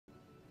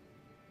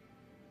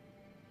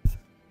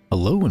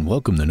Hello and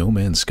welcome to No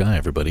Man's Sky,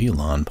 everybody.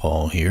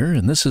 ElanPaul here,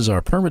 and this is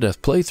our Permadeath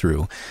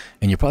playthrough.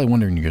 And you're probably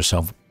wondering to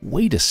yourself,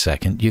 wait a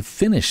second, you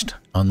finished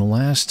on the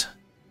last...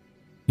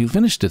 You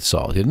finished it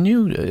all, didn't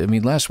you? I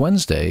mean, last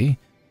Wednesday,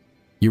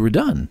 you were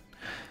done.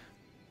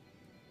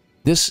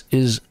 This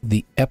is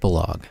the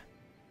Epilogue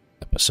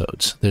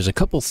episodes. There's a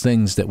couple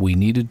things that we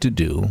needed to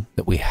do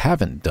that we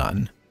haven't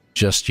done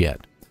just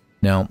yet.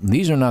 Now,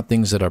 these are not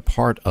things that are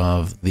part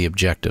of the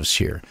objectives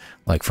here.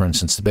 Like, for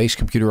instance, the base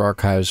computer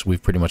archives,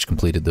 we've pretty much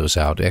completed those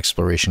out.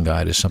 Exploration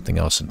guide is something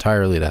else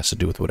entirely. It has to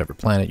do with whatever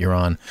planet you're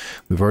on.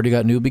 We've already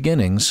got new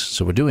beginnings,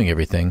 so we're doing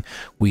everything.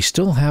 We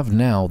still have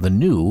now the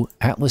new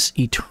Atlas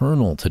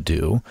Eternal to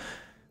do,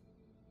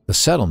 the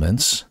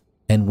settlements,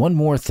 and one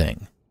more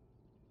thing.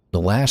 The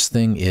last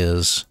thing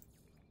is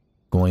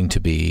going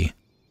to be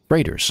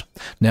freighters.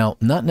 Now,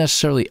 not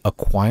necessarily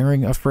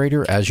acquiring a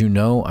freighter, as you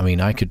know. I mean,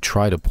 I could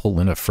try to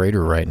pull in a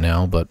freighter right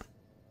now, but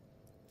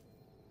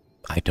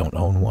I don't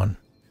own one.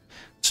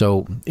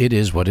 So it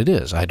is what it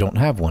is. I don't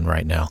have one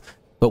right now.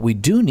 But we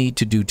do need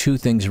to do two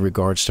things in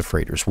regards to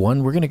freighters.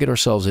 One, we're going to get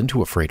ourselves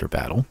into a freighter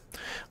battle.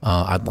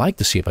 I'd like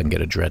to see if I can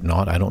get a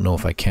Dreadnaught. I don't know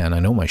if I can. I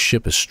know my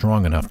ship is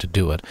strong enough to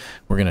do it.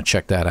 We're going to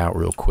check that out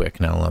real quick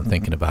now that I'm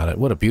thinking about it.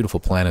 What a beautiful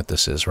planet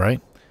this is, right?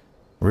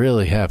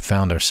 Really have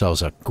found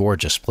ourselves a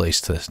gorgeous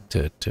place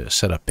to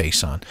set up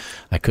base on.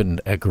 I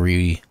couldn't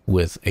agree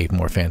with a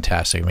more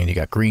fantastic. I mean, you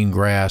got green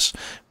grass,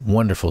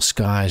 wonderful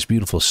skies,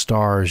 beautiful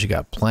stars, you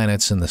got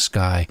planets in the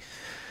sky.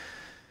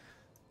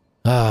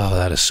 Oh,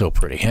 that is so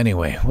pretty.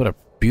 Anyway, what a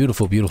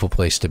beautiful, beautiful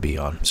place to be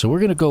on. So we're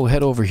going to go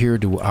head over here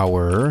to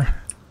our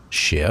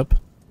ship,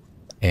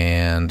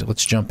 and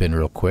let's jump in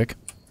real quick.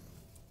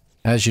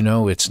 As you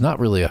know, it's not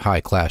really a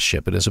high-class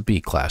ship. It is a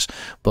B-class.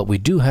 But we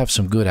do have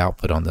some good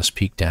output on this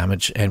peak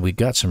damage, and we've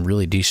got some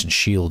really decent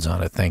shields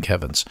on it, thank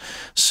heavens.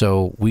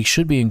 So we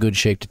should be in good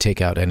shape to take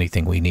out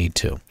anything we need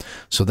to.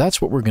 So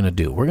that's what we're going to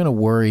do. We're going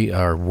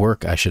to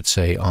work, I should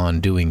say,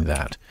 on doing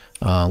that.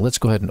 Let's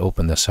go ahead and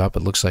open this up.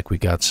 It looks like we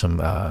got some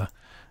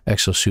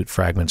exosuit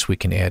fragments we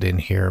can add in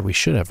here. We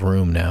should have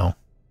room now.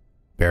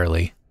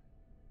 Barely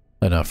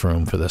enough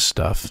room for this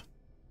stuff.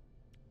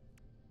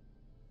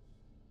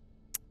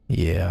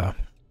 Yeah,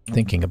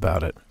 thinking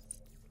about it.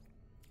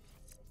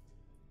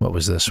 What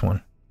was this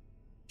one?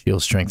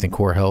 Shield strength and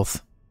core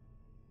health.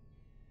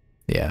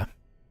 Yeah,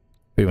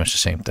 pretty much the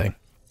same thing.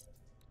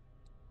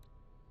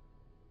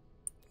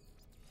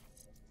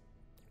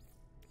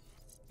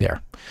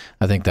 There.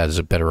 I think that is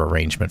a better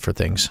arrangement for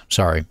things.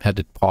 Sorry, had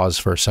to pause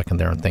for a second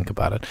there and think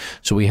about it.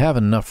 So we have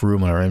enough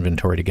room in our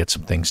inventory to get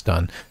some things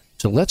done.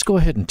 So let's go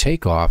ahead and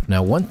take off.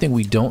 Now, one thing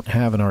we don't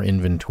have in our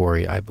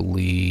inventory, I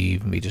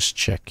believe, let me just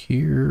check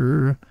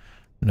here.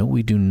 No,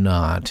 we do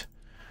not.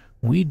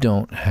 We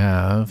don't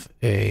have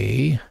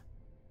a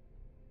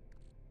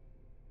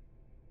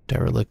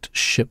derelict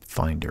ship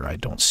finder. I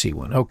don't see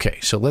one. Okay,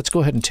 so let's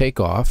go ahead and take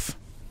off.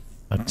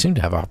 I seem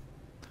to have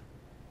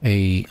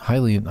a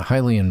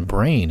Hylian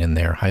brain in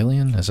there.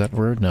 Hylian, is that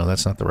word? No,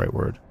 that's not the right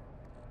word.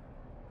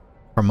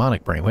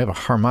 Harmonic brain. We have a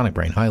harmonic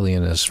brain.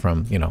 Hylian is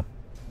from, you know,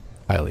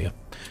 Hylia.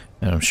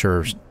 And I'm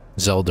sure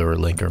Zelda or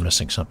Link are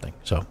missing something.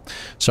 So,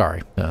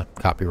 sorry.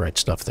 Copyright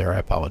stuff there. I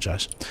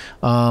apologize.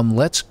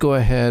 Let's go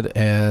ahead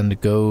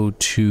and go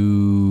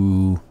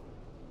to...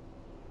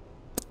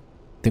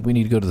 I think we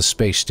need to go to the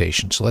space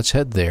station. So let's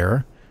head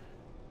there.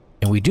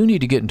 And we do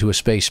need to get into a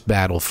space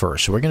battle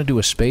first. So we're going to do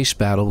a space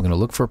battle. We're going to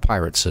look for a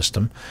pirate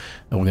system.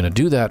 And we're going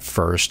to do that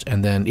first.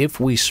 And then if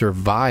we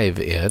survive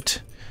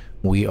it,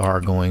 we are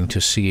going to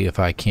see if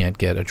I can't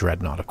get a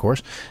Dreadnaught, of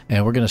course.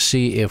 And we're going to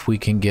see if we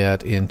can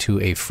get into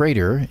a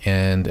freighter,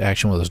 and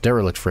actually one of those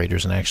Derelict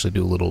Freighters, and actually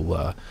do a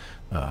little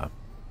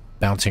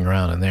bouncing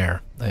around in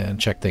there and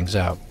check things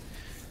out.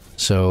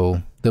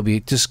 So there'll be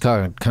just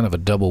kind of a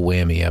double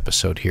whammy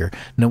episode here.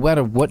 No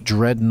matter what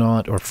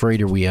Dreadnaught or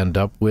freighter we end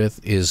up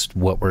with is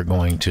what we're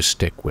going to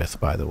stick with,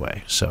 by the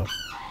way. So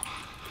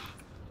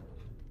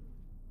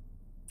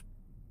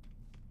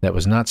that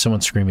was not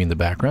someone screaming in the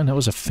background. That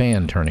was a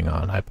fan turning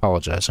on. I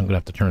apologize. I'm going to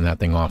have to turn that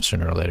thing off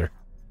sooner or later.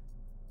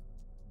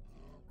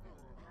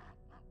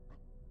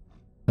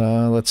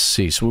 Let's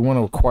see. So we want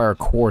to acquire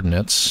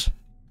coordinates.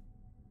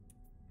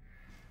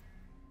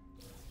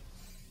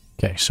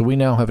 Okay, so we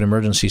now have an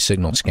emergency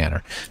signal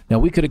scanner. Now,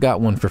 we could have got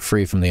one for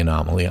free from the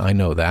anomaly. I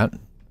know that.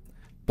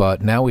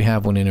 But now we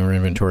have one in our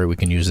inventory. We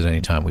can use it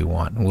anytime we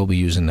want. And we'll be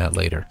using that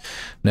later.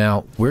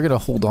 Now, we're going to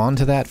hold on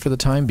to that for the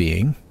time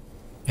being.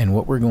 And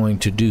what we're going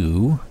to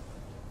do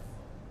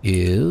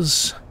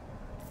is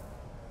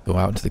go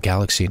out into the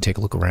galaxy and take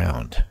a look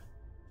around.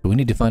 We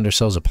need to find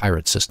ourselves a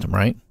pirate system,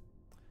 right?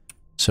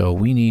 So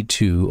we need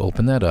to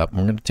open that up.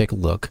 We're going to take a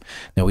look.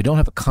 Now, we don't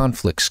have a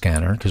conflict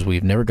scanner because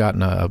we've never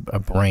gotten a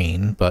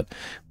brain, but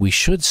we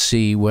should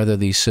see whether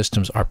these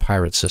systems are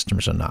pirate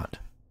systems or not.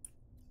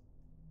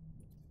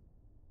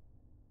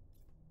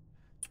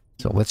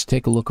 So let's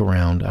take a look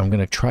around. I'm going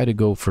to try to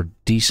go for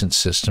decent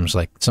systems,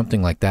 like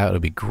something like that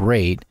would be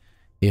great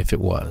if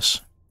it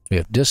was. We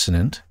have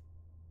Dissonant.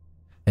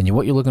 And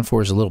what you're looking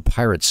for is a little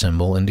pirate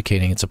symbol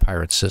indicating it's a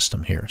pirate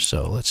system here.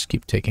 So let's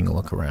keep taking a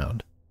look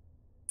around.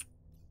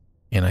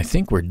 And I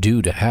think we're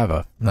due to have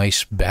a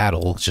nice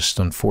battle. It's just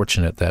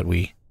unfortunate that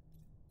we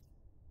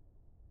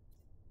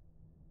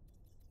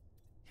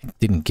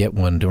didn't get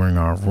one during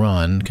our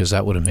run, because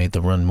that would have made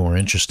the run more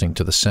interesting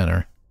to the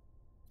center.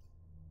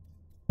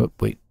 Oh,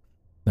 wait.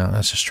 No,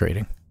 that's just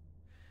trading.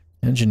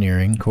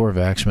 Engineering,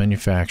 Corvax,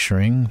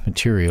 manufacturing,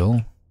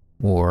 material,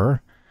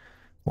 or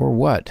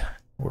what?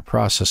 Or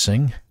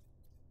processing.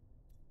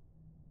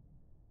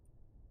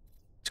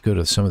 Let's go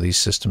to some of these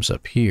systems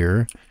up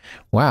here.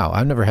 Wow,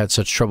 I've never had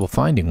such trouble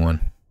finding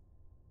one.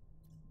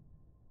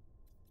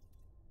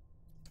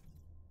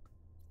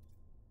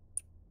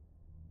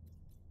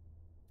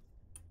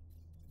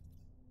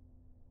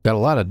 Got a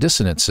lot of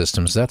dissonant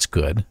systems, that's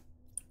good.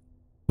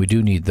 We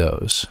do need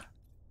those.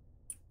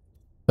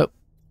 Oh,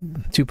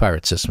 2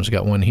 pirate systems. We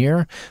got one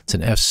here, it's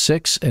an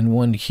F6, and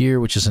one here,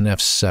 which is an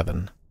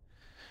F7.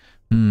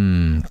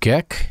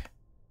 Gek.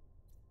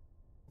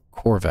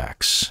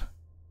 Corvax.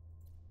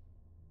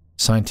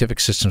 Scientific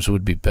systems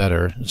would be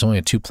better. There's only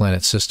a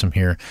 2-planet system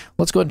here.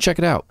 Let's go ahead and check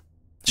it out,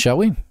 shall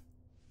we?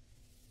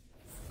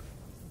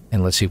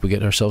 And let's see if we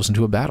get ourselves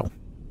into a battle.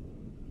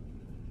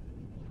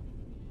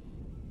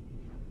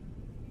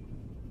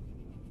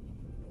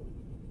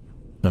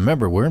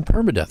 Remember, we're in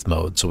permadeath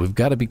mode, so we've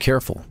got to be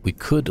careful. We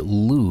could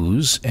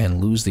lose,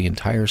 and lose the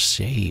entire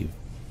save.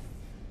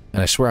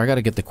 And I swear I got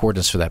to get the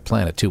coordinates for that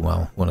planet too,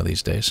 well, one of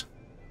these days.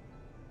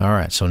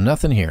 Alright, so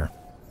nothing here.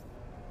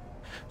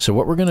 So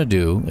what we're going to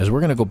do is we're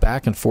going to go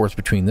back and forth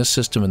between this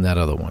system and that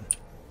other one.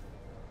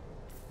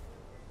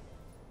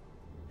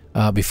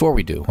 Before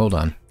we do, hold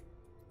on.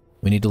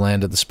 We need to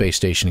land at the space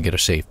station and get a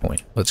save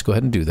point. Let's go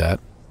ahead and do that.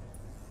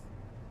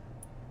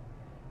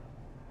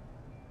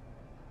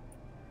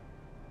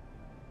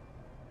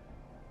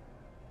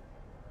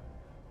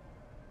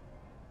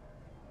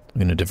 I'm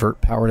going to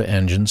divert power to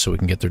engine so we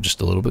can get there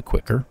just a little bit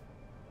quicker.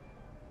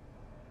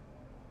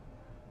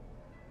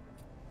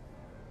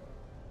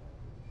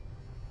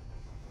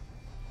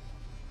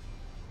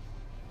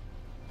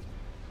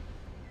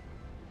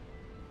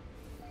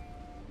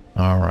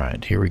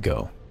 Alright, here we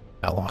go.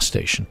 Outlaw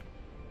Station.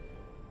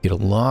 Get a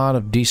lot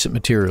of decent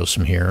materials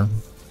from here.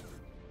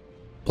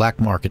 Black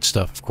market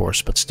stuff, of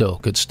course, but still,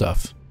 good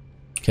stuff.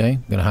 Okay,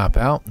 I'm going to hop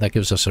out. That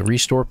gives us a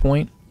restore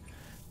point.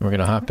 And we're going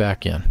to hop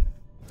back in.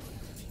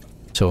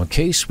 So in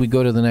case we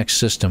go to the next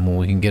system when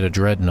we can get a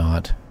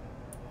Dreadnaught,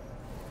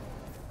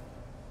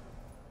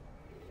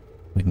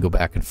 we can go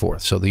back and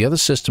forth. So the other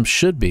system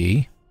should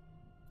be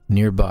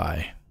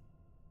nearby.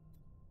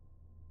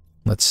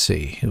 Let's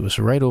see. It was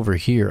right over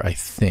here, I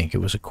think. It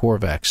was a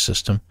Corvax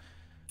system.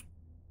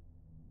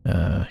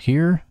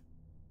 Here?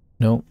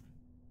 Nope.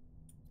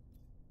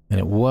 And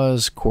it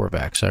was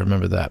Corvax. I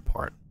remember that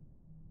part.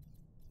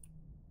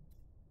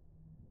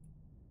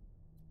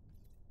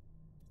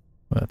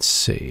 Let's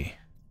see.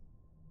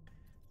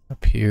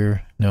 Up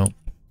here? Nope.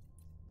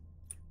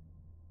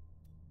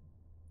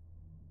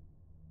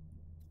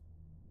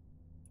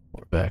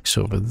 Corvax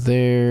over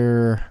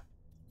there.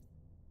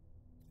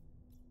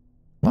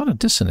 A lot of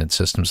dissonant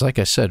systems. Like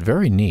I said,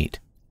 very neat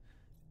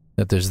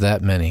that there's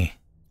that many.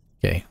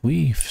 Okay,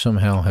 we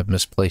somehow have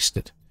misplaced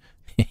it.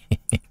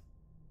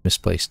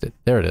 Misplaced it.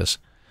 There it is.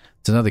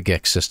 It's another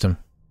Gex system.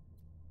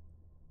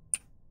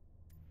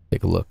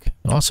 Take a look.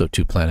 Also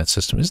 2-planet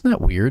system. Isn't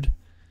that weird?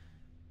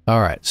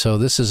 Alright, so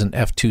this is an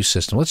F2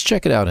 system. Let's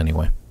check it out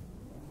anyway.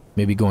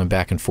 Maybe going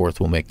back and forth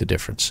will make the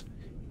difference.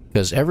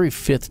 Because every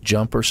 5th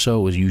jump or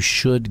so, you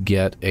should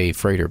get a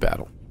freighter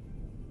battle.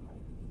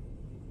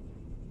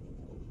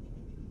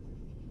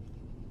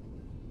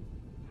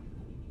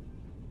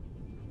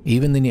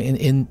 Even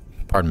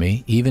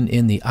even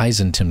in the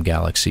Eisentim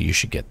galaxy, you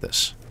should get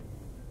this.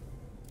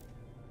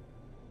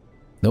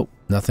 Nope,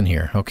 nothing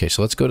here. Okay,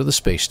 so let's go to the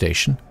space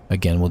station.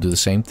 Again, we'll do the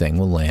same thing.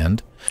 We'll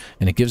land,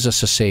 and it gives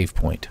us a save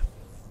point.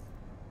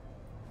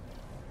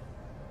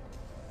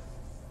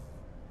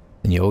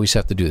 And you always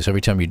have to do this.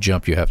 Every time you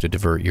jump, you have to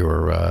divert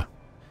your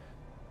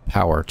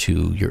power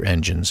to your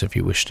engines if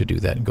you wish to do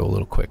that and go a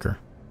little quicker.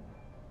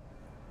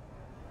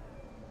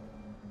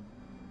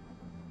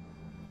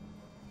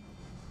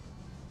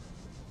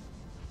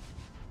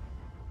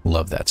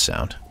 Love that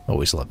sound.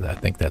 Always love that. I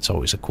think that's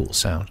always a cool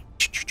sound.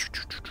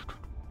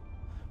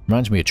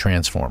 Reminds me of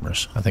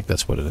Transformers. I think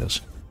that's what it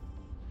is.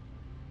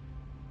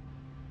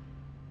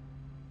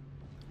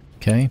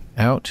 Okay,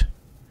 out.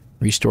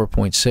 Restore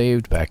point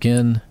saved. Back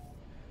in.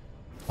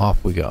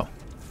 Off we go.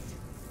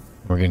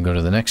 We're going to go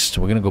to the next.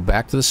 We're going to go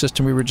back to the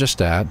system we were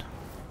just at.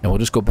 And we'll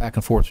just go back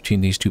and forth between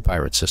these 2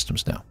 pirate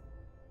systems now.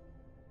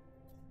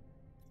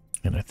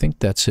 And I think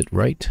that's it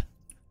right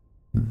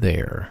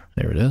there.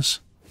 There it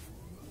is.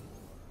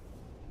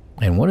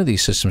 And one of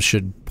these systems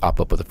should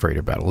pop up with a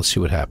freighter battle. Let's see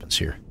what happens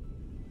here.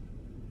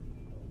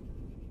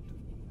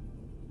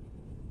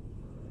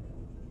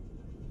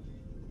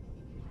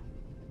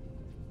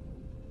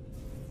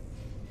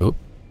 Oop.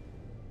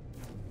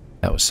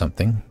 That was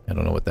something. I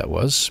don't know what that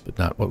was, but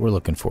not what we're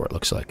looking for, it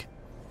looks like.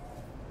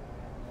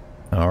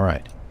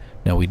 Alright.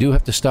 Now, we do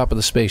have to stop at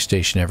the space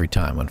station every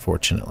time,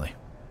 unfortunately.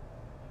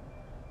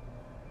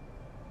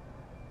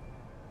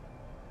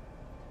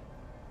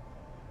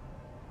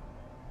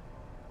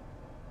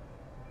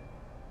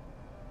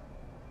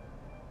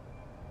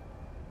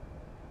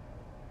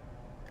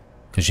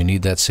 Because you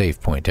need that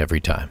save point every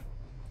time.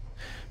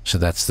 So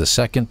that's the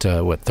second,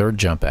 third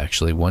jump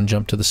actually. One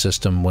jump to the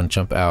system, one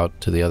jump out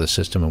to the other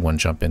system, and one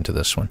jump into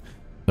this one.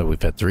 So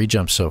we've had 3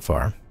 jumps so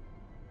far.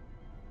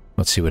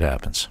 Let's see what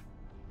happens.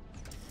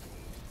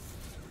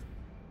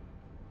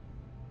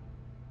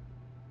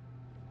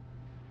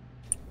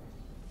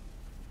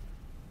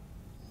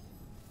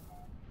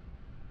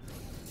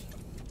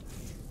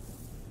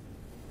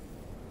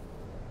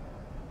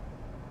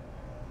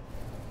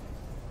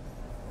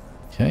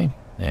 Okay,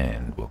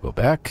 and we'll go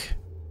back.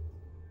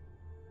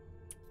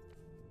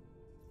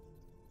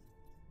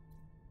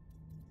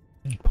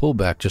 And pull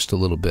back just a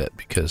little bit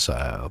because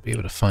I'll be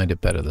able to find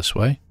it better this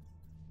way.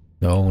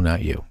 No,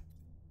 not you.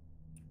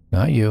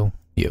 Not you.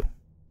 You.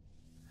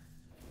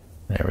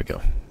 There we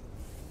go.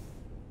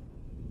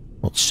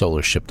 Old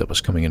solar ship that was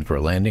coming in for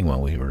a landing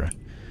while we were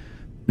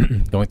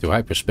going through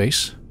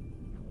hyperspace.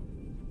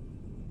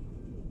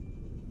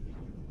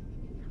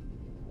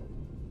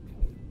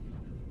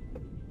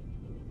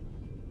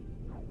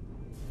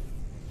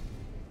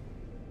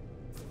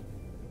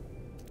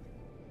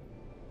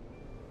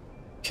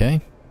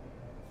 Okay.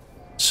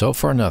 So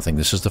far nothing.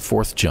 This is the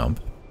 4th jump.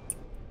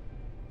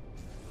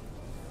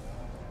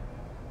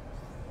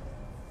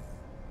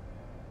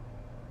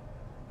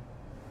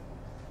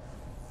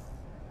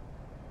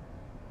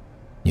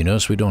 You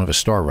notice we don't have a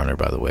star runner,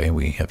 by the way.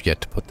 We have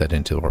yet to put that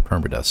into our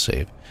permadeath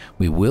save.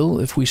 We will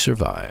if we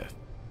survive.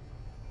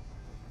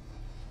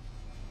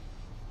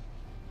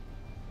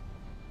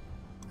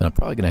 And I'm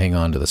probably going to hang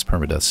on to this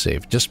permadeath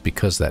save just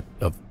because that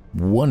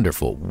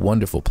wonderful,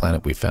 wonderful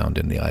planet we found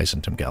in the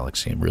Eisentum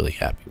galaxy. I'm really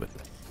happy with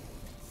it.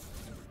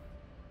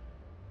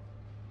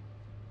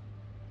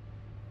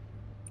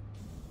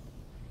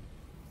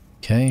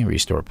 Okay,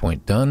 restore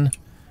point done.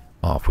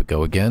 Off we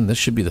go again. This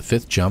should be the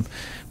 5th jump.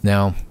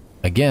 Now,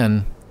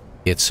 again,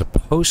 it's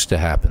supposed to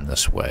happen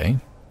this way.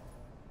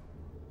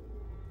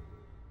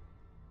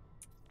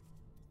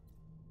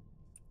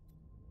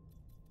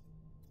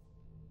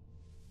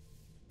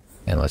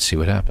 And let's see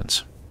what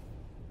happens.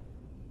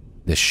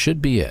 This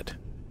should be it.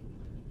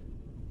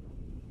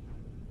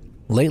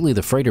 Lately,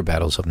 the freighter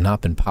battles have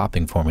not been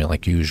popping for me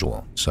like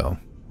usual, so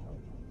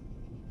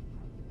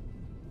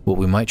what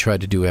we might try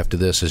to do after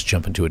this is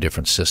jump into a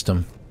different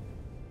system.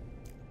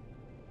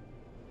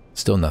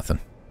 Still nothing.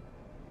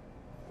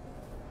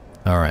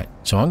 Alright,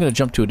 so I'm going to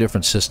jump to a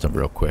different system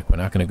real quick. We're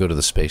not going to go to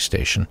the space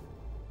station.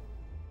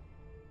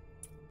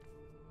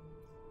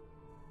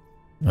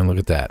 And look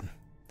at that.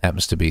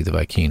 Happens to be the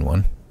Vy'keen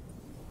one.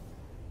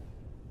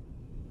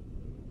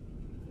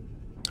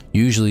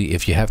 Usually,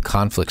 if you have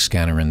conflict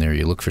scanner in there,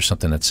 you look for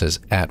something that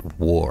says "at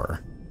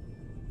war,"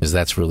 because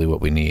that's really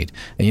what we need.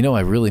 And you know,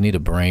 I really need a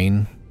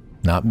brain.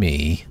 Not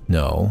me.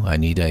 No, I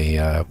need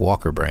a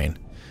walker brain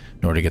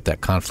in order to get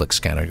that conflict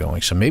scanner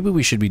going. So maybe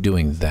we should be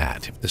doing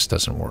that if this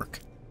doesn't work.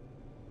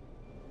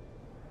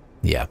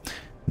 Yeah,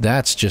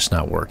 that's just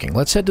not working.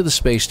 Let's head to the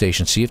space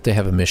station, see if they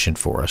have a mission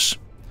for us,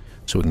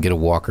 so we can get a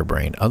walker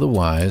brain.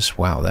 Otherwise,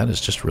 wow, that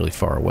is just really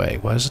far away.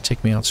 Why does it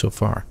take me out so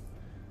far?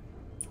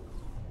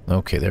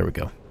 Okay, there we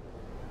go.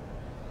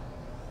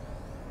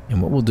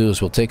 And what we'll do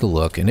is we'll take a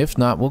look, and if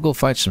not, we'll go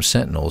fight some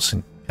Sentinels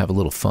and have a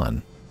little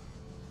fun.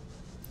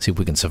 See if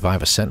we can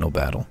survive a Sentinel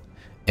battle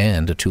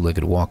and a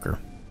 2-legged walker.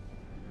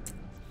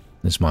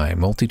 Is my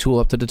multi-tool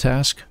up to the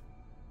task?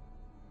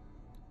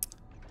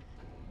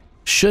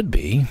 Should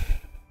be.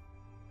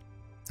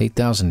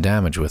 8,000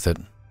 damage with it.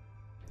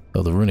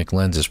 Though the runic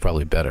lens is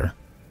probably better.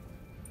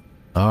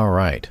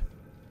 Alright.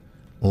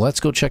 Let's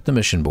go check the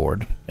mission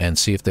board and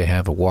see if they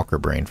have a walker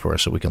brain for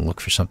us so we can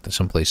look for something,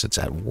 someplace that's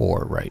at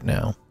war right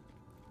now.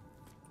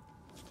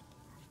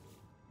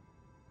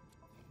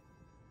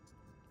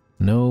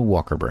 No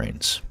walker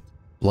brains.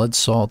 Blood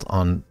salt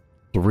on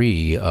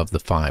 3 of the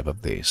 5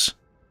 of these.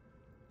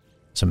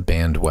 Some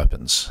banned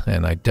weapons.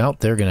 And I doubt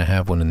they're going to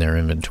have one in their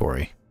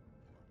inventory.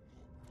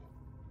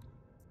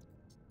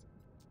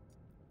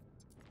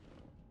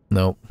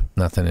 Nope,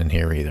 nothing in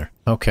here either.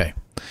 Okay.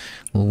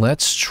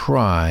 Let's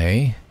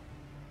try...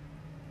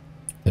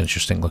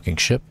 Interesting looking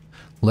ship.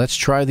 Let's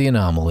try the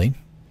anomaly.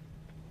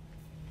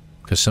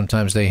 Because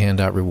sometimes they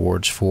hand out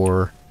rewards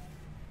for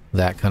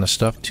that kind of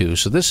stuff too.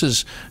 So this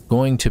is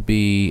going to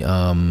be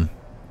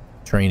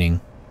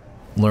training,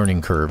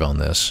 learning curve on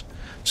this.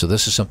 So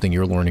this is something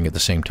you're learning at the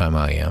same time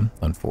I am,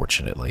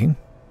 unfortunately.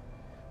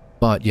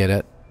 But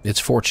yet it's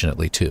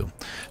fortunately too.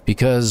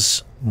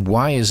 Because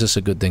why is this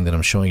a good thing that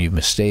I'm showing you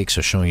mistakes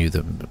or showing you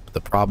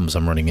the problems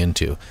I'm running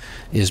into?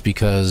 Is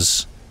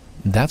because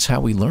that's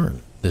how we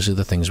learn. These are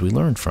the things we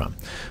learn from.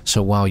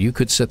 So while you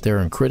could sit there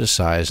and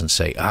criticize and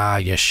say,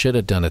 you should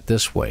have done it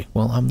this way.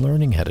 Well, I'm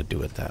learning how to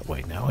do it that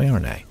way now,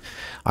 aren't I?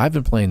 I've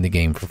been playing the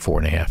game for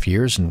 4.5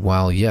 years, and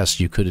while, yes,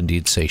 you could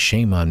indeed say,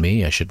 shame on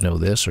me, I should know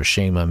this, or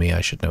shame on me,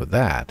 I should know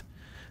that,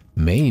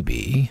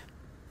 maybe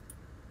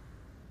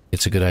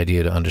it's a good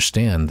idea to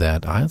understand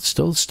that I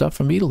still stuff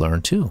for me to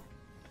learn too.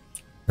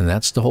 And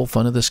that's the whole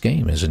fun of this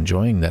game, is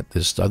enjoying that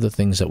there's other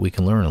things that we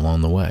can learn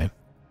along the way.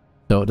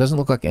 So it doesn't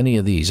look like any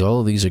of these.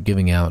 All of these are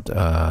giving out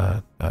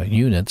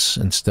units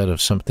instead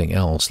of something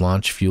else.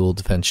 Launch fuel,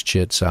 defense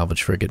chit,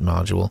 salvage frigate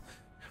module.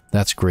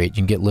 That's great. You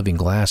can get living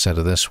glass out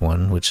of this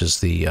one, which is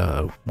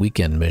the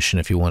weekend mission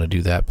if you want to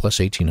do that, plus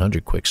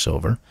 1800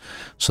 quicksilver.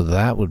 So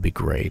that would be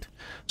great.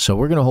 So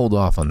we're going to hold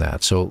off on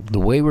that. So the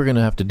way we're going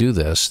to have to do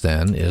this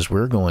then is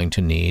we're going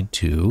to need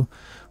to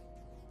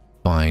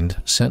find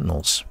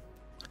Sentinels.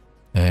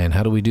 And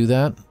how do we do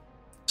that?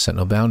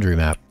 Sentinel boundary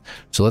map.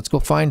 So let's go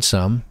find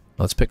some.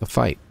 Let's pick a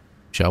fight,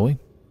 shall we?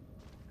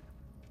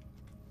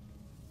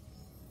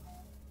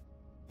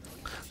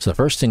 So the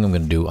first thing I'm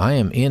going to do, I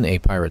am in a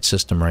pirate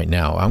system right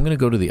now. I'm going to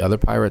go to the other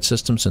pirate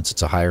system since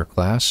it's a higher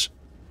class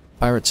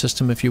pirate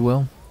system, if you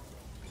will.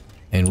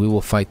 And we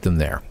will fight them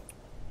there.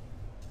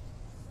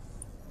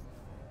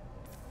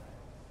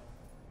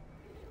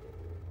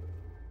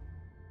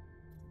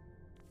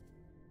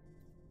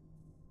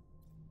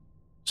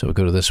 So we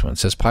go to this one. It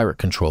says pirate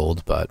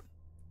controlled, but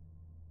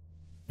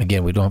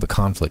again, we don't have a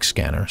conflict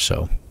scanner,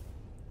 so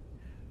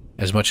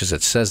as much as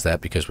it says that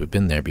because we've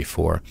been there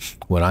before,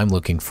 what I'm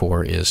looking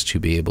for is to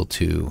be able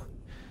to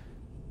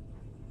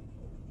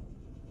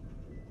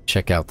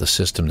check out the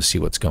system to see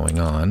what's going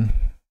on.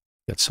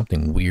 Got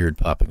something weird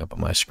popping up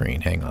on my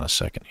screen. Hang on a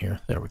second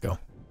here. There we go.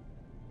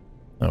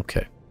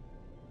 Okay.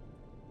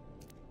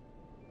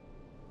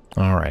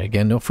 Alright,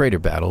 again, no freighter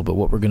battle, but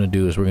what we're going to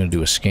do is we're going to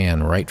do a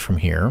scan right from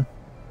here.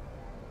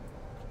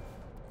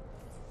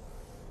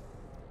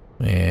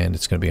 And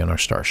it's going to be on our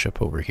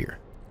starship over here.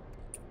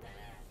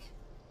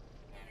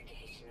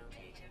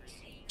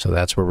 So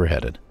that's where we're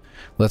headed.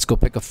 Let's go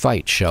pick a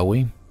fight, shall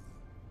we?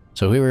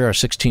 So here we are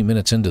 16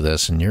 minutes into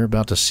this, and you're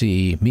about to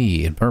see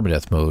me in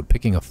Permadeath mode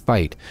picking a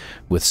fight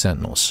with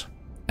Sentinels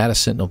at a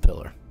Sentinel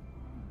pillar.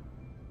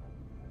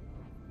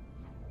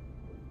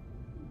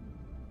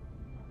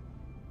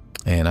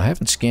 And I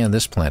haven't scanned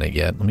this planet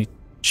yet. Let me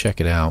check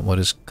it out.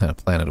 What kind of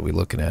planet are we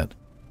looking at?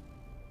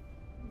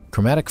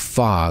 Chromatic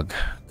fog,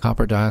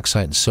 copper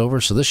dioxide and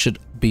silver, so this should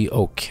be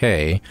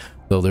okay,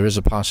 though there is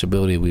a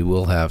possibility we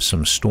will have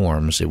some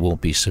storms. It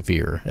won't be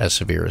severe as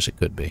it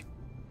could be.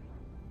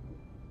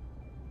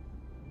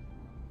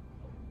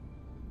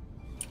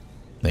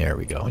 There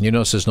we go. And you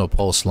notice there's no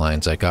pulse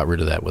lines. I got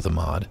rid of that with a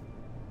mod.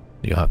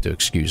 You'll have to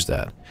excuse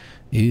that.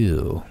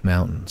 Ew,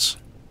 mountains.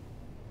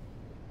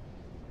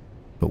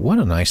 But what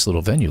a nice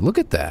little venue. Look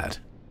at that.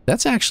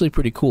 That's actually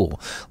pretty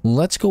cool.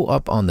 Let's go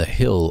up on the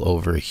hill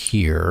over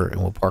here, and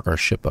we'll park our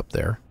ship up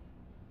there.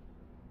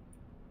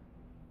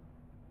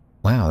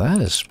 Wow, that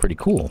is pretty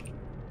cool.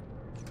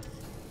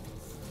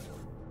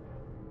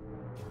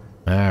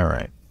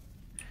 Alright.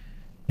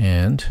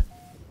 And,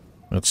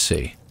 let's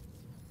see.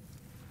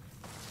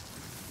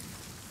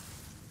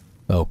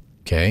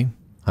 Okay.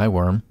 Hi,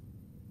 worm.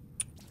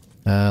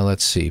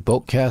 Let's see.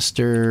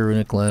 Boltcaster,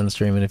 runic lens,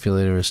 ray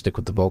manipulator. Stick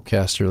with the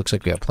boltcaster. Looks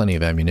like we got plenty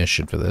of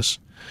ammunition for this.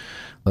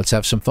 Let's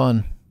have some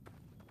fun.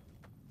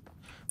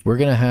 We're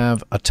going to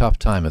have a tough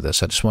time of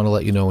this. I just want to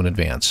let you know in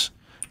advance.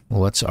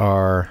 What's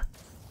our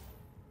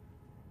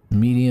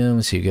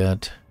medium? So you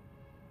got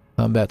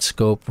combat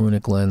scope,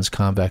 runic lens,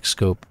 combat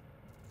scope.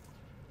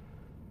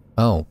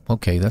 Oh,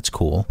 okay, that's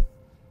cool.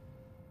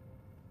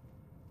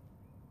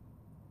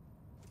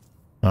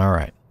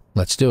 Alright,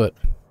 let's do it.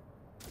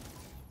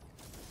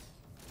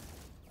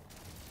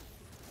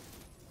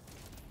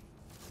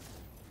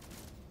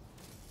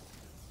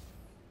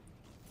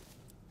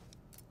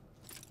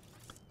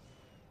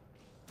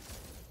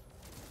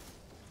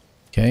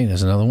 Okay,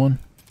 there's another one.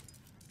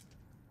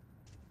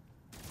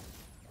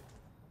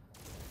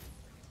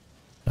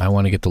 I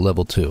want to get to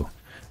level 2.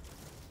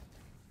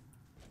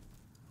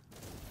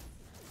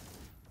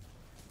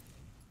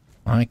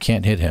 I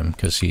can't hit him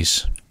because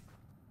he's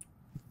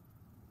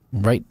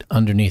right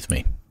underneath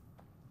me.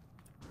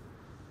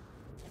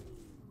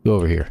 Go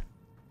over here.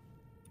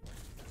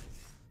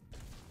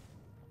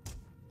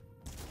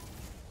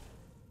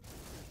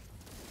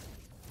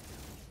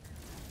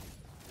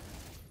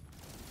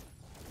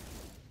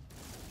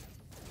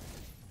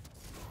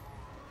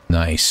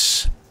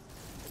 Nice.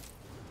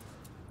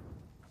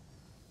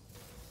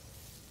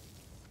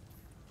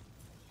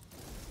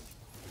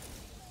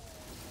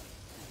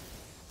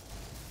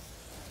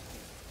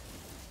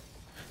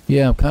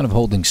 Yeah, I'm kind of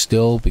holding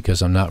still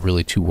because I'm not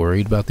really too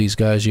worried about these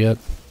guys yet.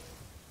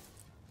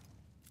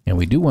 And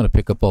we do want to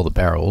pick up all the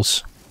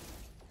barrels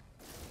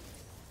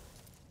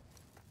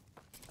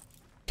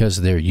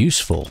because they're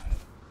useful.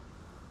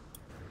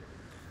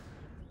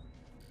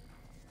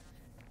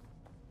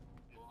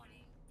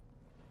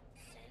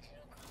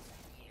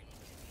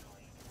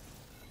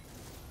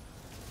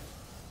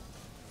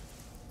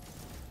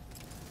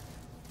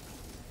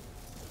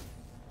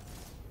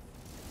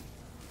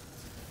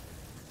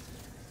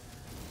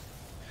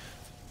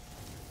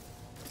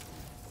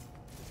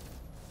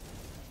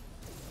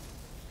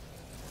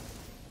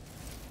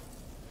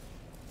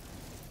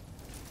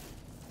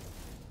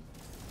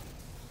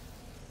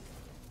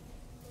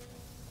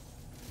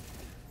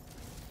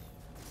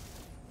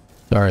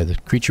 Sorry, the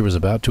creature was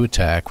about to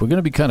attack. We're going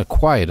to be kind of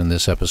quiet in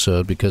this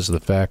episode because of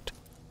the fact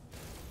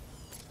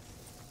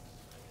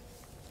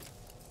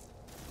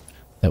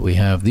that we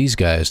have these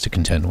guys to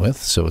contend with,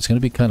 so it's going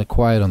to be kind of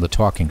quiet on the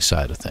talking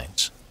side of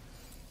things.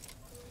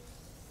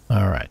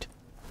 Alright.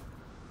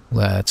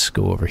 Let's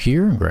go over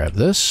here and grab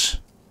this.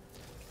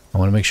 I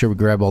want to make sure we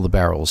grab all the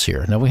barrels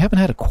here. Now, we haven't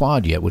had a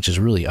quad yet, which is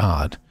really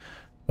odd,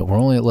 but we're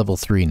only at level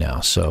 3 now,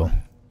 so...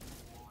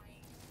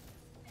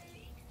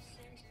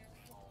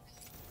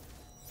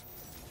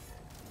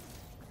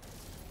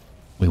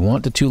 We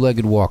want the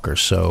two-legged walker,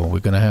 so we're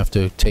going to have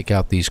to take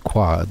out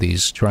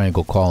these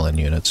triangle call-in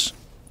units.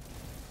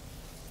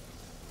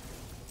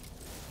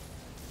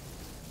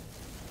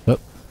 Oh,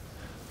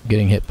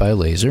 getting hit by a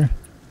laser.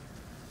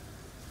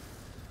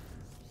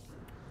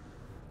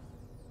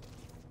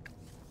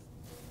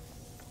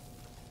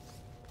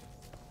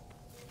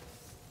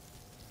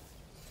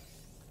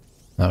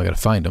 Now I gotta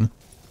find him.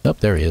 Oh,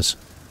 there he is.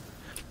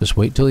 Just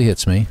wait till he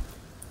hits me.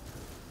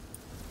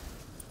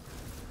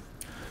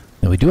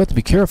 Now we do have to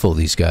be careful of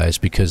these guys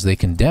because they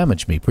can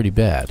damage me pretty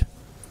bad.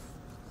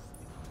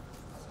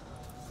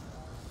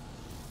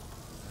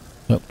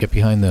 Oh, get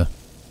behind the...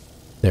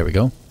 There we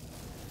go.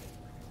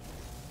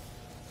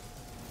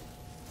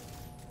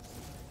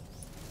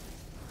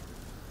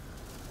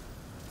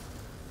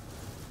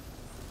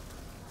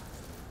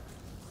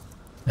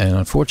 And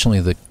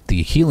unfortunately,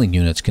 the healing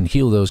units can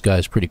heal those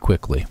guys pretty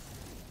quickly.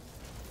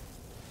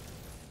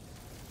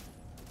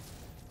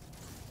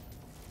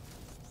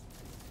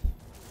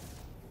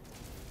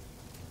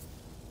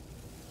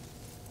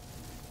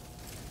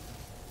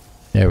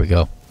 There we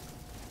go.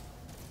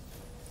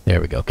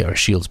 There we go. Get our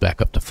shields back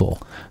up to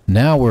full.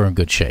 Now we're in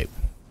good shape.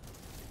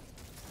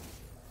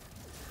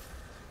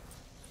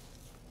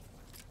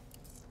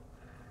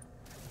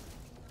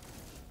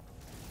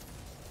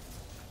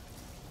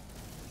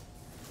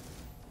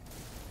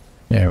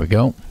 There we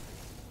go.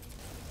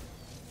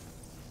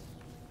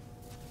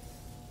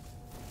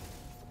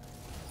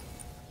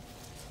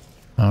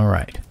 All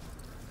right.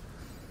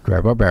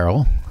 Grab our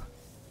barrel.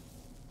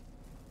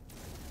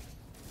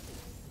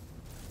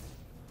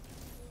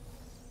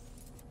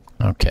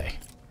 Okay.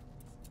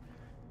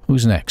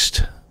 Who's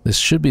next? This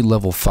should be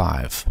level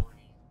 5.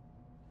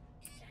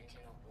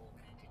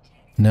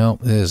 No,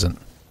 it isn't.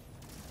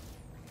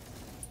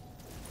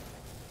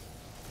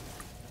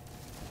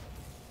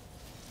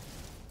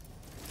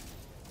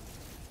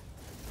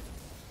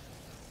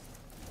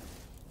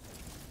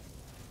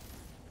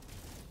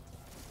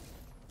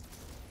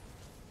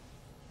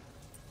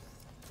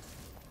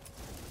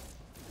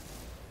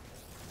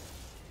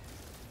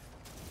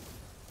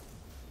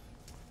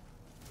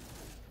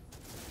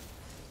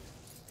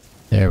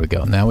 There we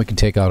go. Now we can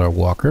take out our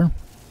walker.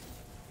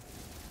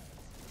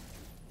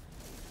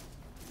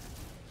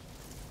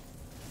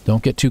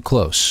 Don't get too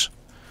close.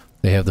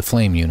 They have the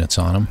flame units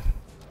on them.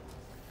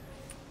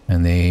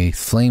 And the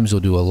flames will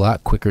do a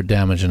lot quicker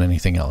damage than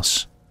anything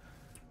else.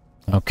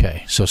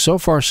 Okay, so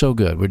far so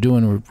good. We're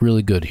doing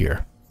really good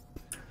here.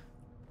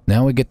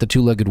 Now we get the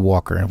two-legged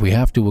walker. If we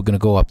have to, we're going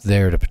to go up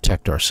there to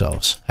protect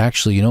ourselves.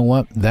 Actually, you know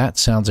what? That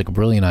sounds like a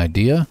brilliant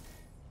idea.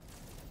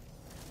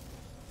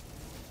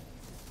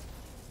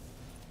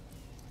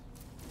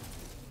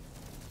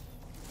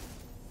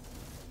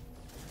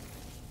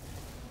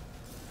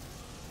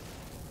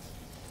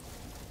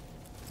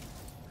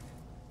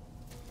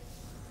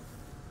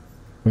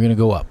 We're going to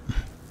go up.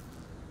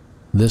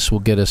 This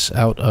will get us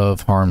out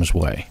of harm's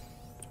way.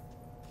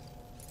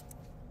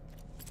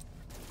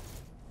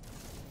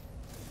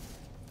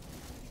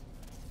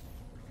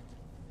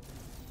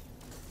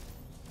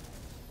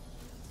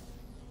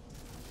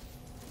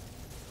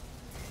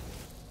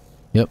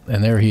 Yep,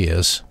 and there he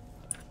is.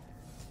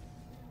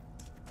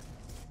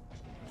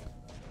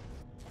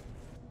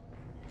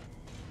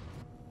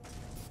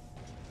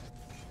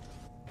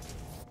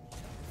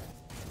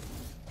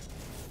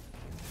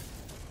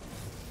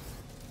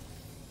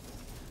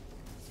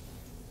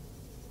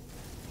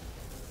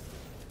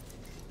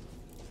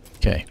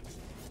 Okay.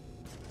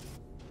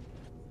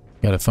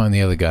 Gotta find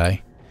the other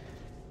guy.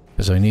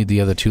 Because I need the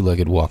other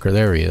two-legged walker.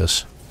 There he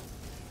is.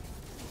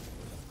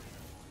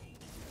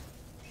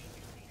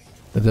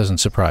 That doesn't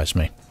surprise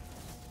me.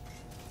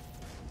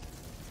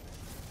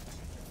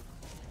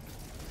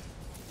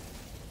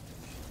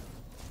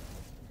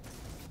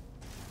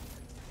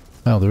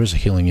 Oh, there is a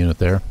healing unit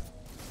there.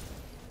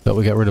 Thought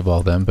we got rid of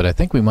all them, but I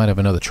think we might have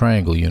another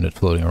triangle unit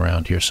floating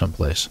around here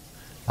someplace.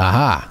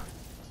 Aha!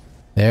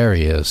 There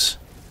he is.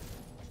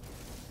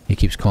 He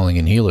keeps calling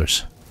in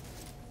healers.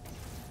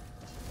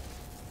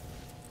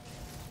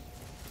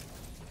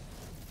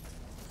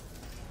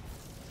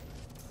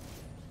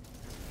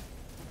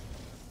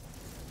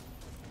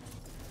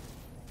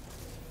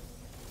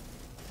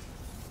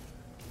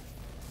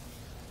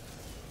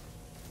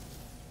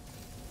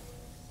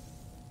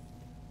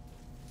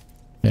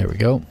 There we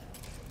go.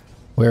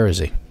 Where is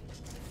he?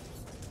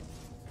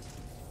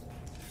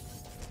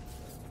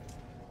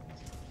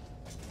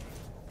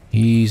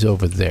 He's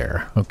over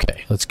there.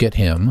 Okay, let's get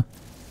him.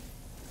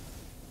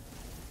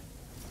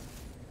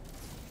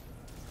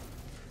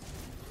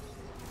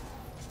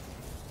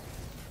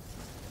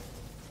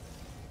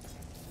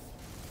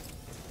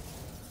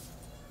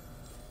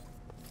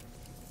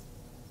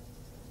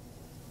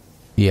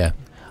 Yeah,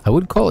 I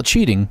wouldn't call it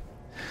cheating.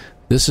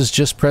 This is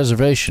just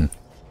preservation.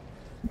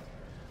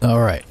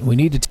 Alright, we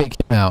need to take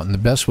him out, and the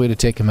best way to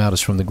take him out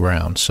is from the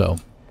ground, so...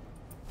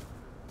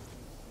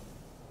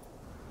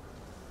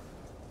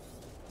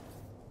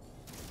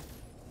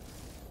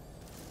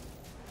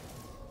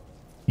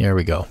 Here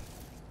we go.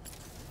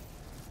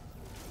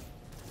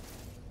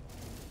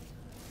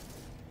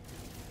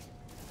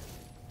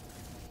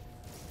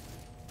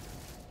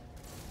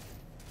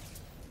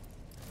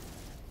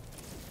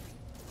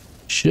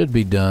 Should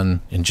be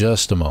done in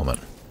just a moment.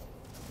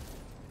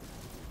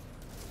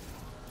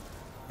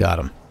 Got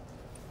him.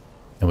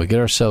 And we get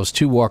ourselves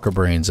 2 walker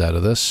brains out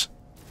of this.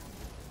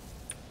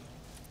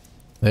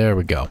 There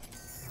we go.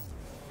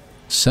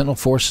 Sentinel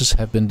forces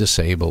have been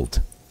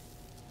disabled.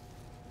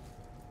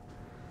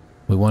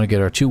 We want to get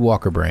our 2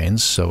 walker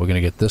brains, so we're going to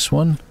get this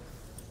one.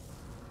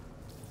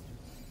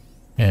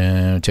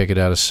 And take it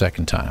out a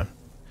second time.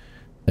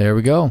 There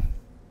we go.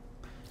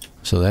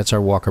 So that's our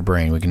walker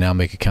brain. We can now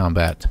make a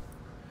combat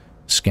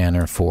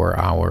scanner for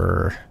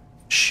our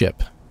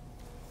ship.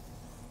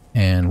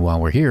 And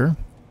while we're here,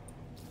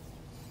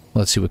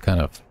 let's see what kind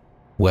of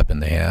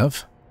weapon they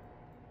have.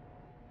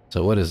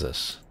 So what is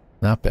this?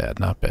 Not bad,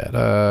 not bad.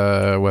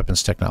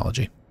 Weapons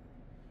technology.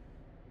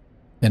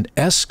 An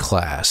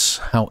S-class.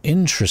 How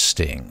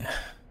interesting.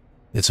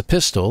 It's a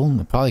pistol.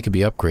 It probably could be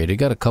upgraded.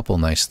 Got a couple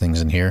nice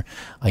things in here.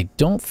 I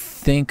don't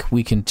think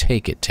we can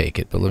take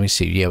it, but let me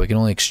see. Yeah, we can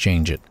only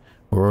exchange it.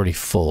 We're already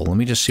full. Let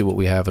me just see what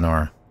we have in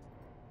our...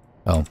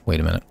 Oh, wait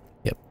a minute.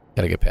 Yep,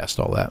 gotta get past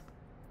all that.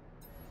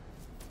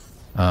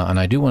 And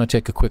I do want to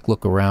take a quick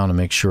look around and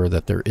make sure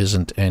that there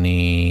isn't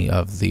any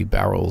of the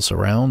barrels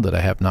around that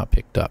I have not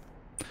picked up.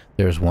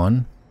 There's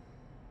one.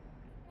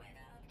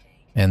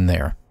 And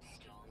there.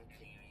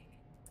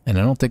 And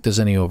I don't think there's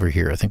any over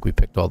here. I think we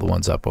picked all the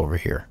ones up over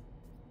here.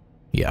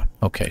 Yeah,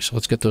 okay, so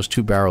let's get those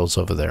 2 barrels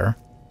over there.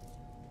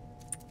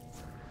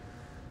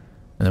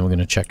 And then we're going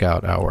to check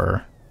out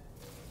our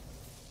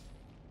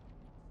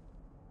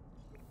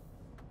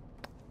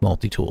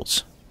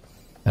multi-tools.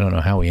 I don't know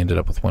how we ended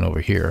up with one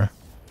over here.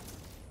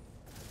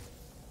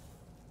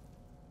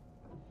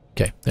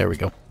 Okay, there we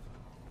go.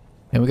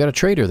 And we got a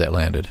trader that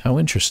landed. How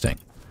interesting.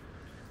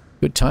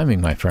 Good timing,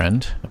 my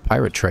friend. A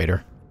pirate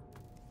trader.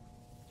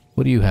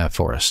 What do you have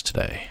for us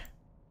today?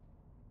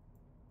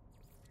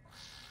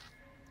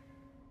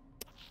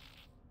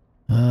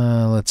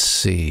 Let's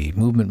see.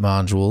 Movement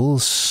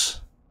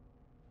modules.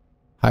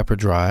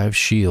 Hyperdrive.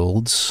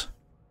 Shields.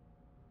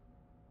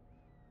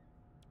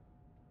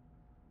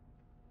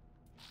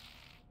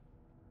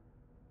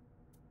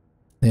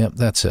 Yep,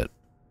 that's it.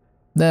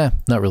 Nah,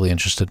 not really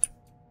interested.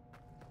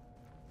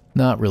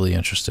 Not really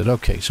interested.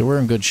 Okay, so we're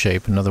in good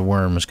shape. Another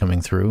worm is coming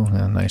through.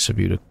 Nice of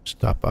you to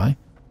stop by.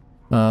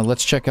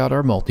 Let's check out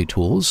our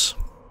multi-tools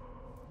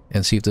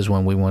and see if there's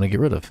one we want to get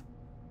rid of.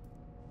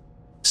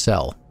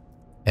 Sell.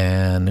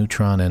 And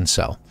neutron and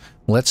sell.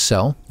 Let's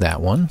sell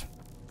that one.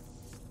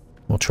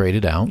 We'll trade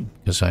it out,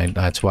 because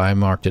that's why I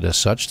marked it as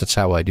such. That's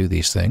how I do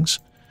these things.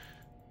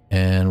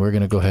 And we're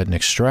going to go ahead and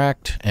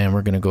extract, and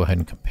we're going to go ahead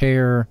and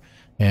compare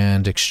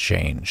and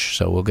exchange.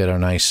 So we'll get our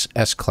nice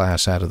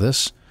S-class out of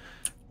this,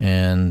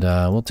 and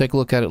we'll take a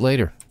look at it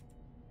later.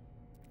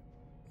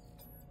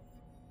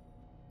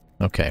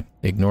 Okay,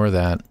 ignore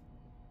that.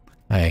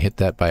 I hit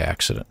that by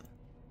accident.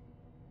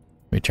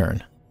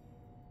 Return.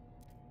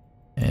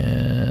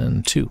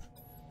 And 2.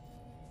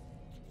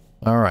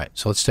 Alright,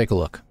 so let's take a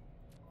look.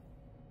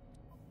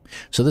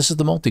 So this is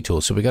the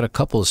multi-tool. So we got a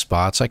couple of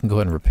spots. I can go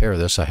ahead and repair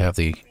this. I have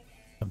the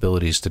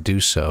abilities to do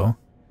so.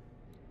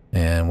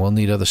 And we'll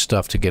need other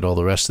stuff to get all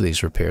the rest of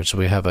these repaired. So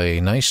we have a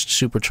nice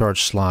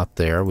supercharged slot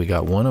there. We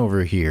got one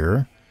over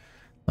here.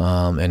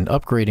 And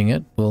upgrading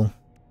it will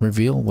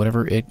reveal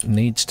whatever it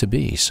needs to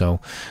be. So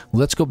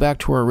let's go back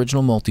to our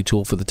original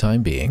multi-tool for the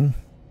time being.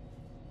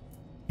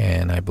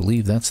 And I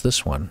believe that's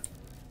this one.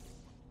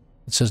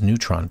 It says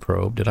neutron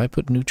probe. Did I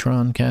put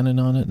neutron cannon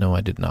on it? No,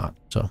 I did not.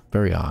 So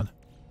very odd.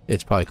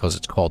 It's probably because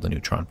it's called the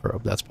neutron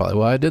probe. That's probably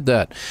why I did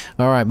that.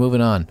 All right,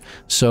 moving on.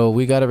 So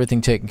we got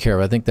everything taken care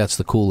of. I think that's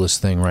the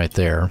coolest thing right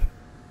there,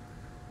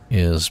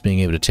 is being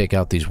able to take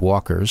out these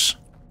walkers.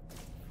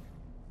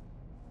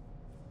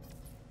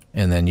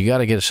 And then you got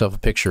to get yourself a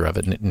picture of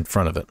it in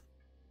front of it.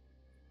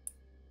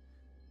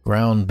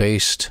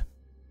 Ground-based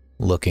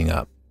looking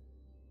up.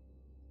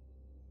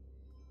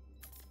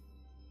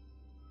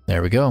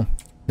 There we go.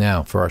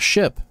 Now, for our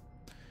ship,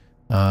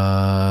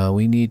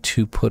 we need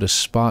to put a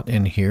spot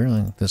in here.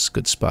 I think this is a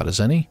good spot as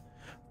any.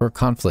 For a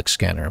conflict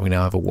scanner. We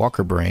now have a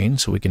walker brain,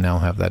 so we can now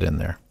have that in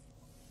there.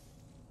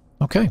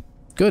 Okay,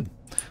 good.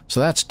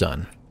 So that's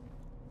done.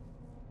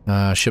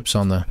 Ship's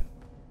on the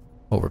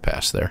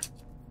overpass there.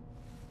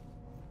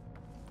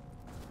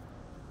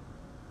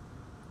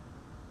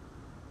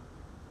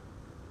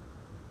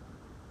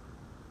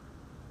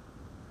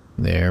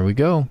 There we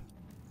go.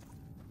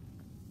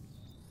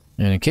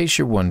 And in case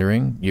you're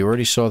wondering, you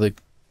already saw the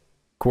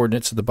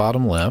coordinates at the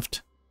bottom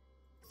left.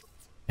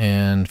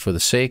 And for the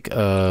sake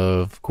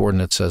of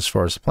coordinates as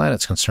far as the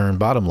planet's concerned,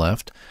 bottom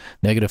left,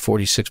 negative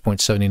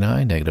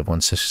 46.79, negative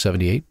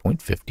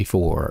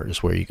 178.54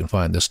 is where you can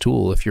find this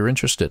tool if you're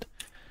interested.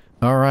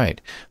 All right,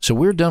 so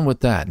we're done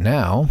with that.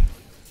 Now,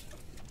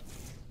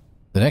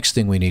 the next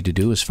thing we need to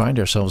do is find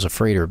ourselves a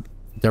freighter,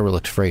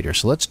 Derelict Freighter.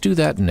 So let's do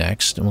that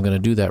next, and we're going to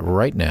do that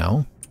right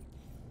now.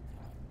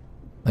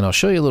 And I'll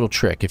show you a little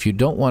trick. If you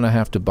don't want to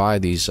have to buy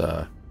these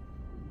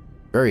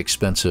very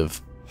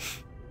expensive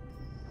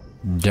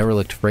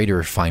Derelict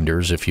Freighter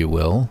finders, if you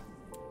will,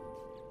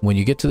 when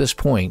you get to this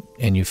point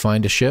and you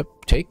find a ship,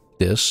 take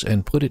this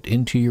and put it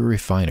into your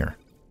refiner.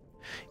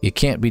 It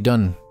can't be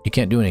done, you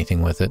can't do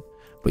anything with it,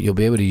 but you'll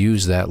be able to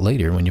use that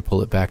later when you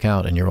pull it back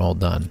out and you're all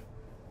done.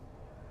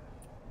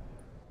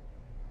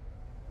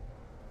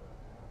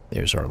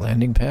 There's our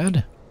landing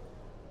pad.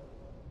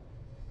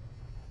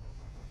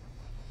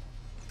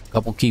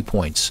 Couple key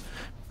points.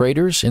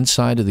 Freighters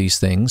inside of these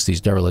things, these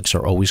derelicts,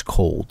 are always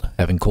cold.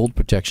 Having cold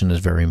protection is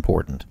very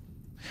important.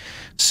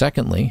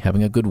 Secondly,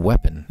 having a good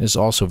weapon is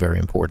also very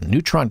important.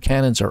 Neutron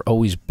cannons are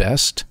always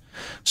best,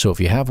 so if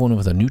you have one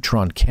with a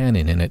neutron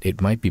cannon in it, it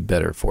might be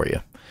better for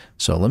you.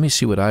 So let me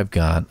see what I've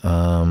got.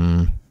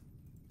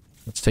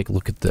 Let's take a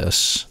look at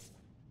this.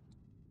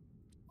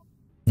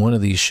 One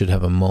of these should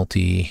have a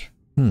multi...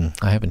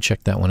 I haven't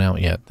checked that one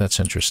out yet. That's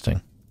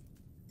interesting.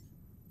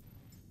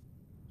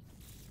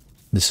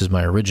 This is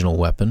my original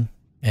weapon,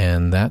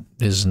 and that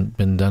hasn't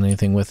been done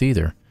anything with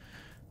either.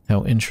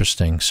 How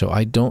interesting. So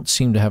I don't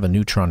seem to have a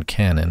neutron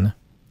cannon.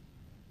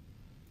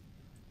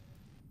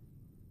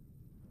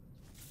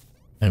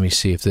 Let me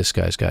see if this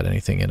guy's got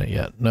anything in it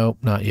yet. Nope,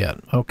 not yet.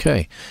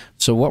 Okay,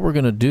 so what we're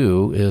going to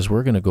do is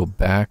we're going to go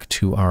back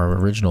to our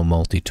original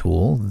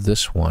multi-tool,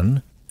 this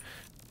one.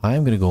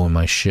 I'm going to go in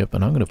my ship,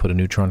 and I'm going to put a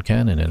neutron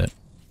cannon in it.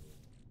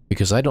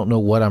 Because I don't know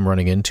what I'm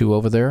running into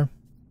over there.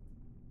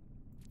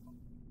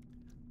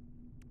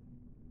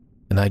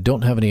 And I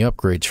don't have any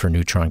upgrades for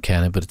neutron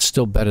cannon, but it's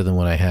still better than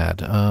what I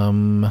had.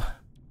 I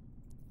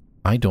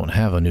don't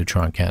have a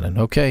neutron cannon.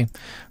 Okay.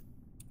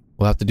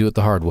 We'll have to do it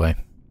the hard way.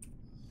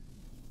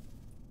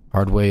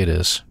 Hard way it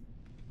is.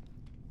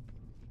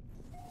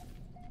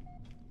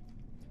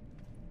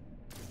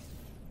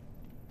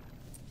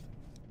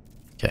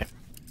 Okay.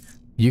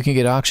 You can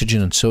get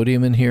oxygen and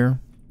sodium in here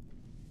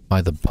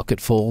by the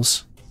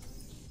bucketfuls.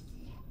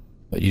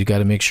 But you got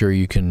to make sure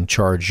you can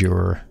charge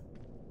your...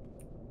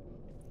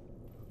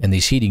 And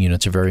these heating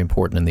units are very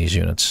important in these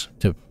units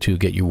to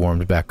get you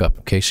warmed back up,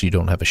 okay, so you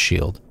don't have a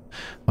shield.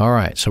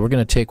 Alright, so we're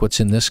going to take what's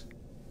in this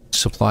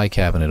supply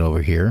cabinet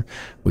over here.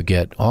 We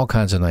get all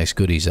kinds of nice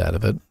goodies out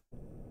of it.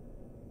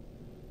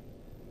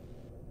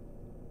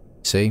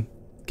 See?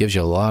 Gives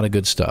you a lot of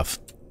good stuff.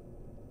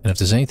 And if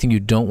there's anything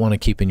you don't want to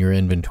keep in your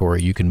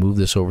inventory, you can move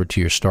this over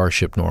to your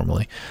starship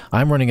normally.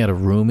 I'm running out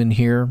of room in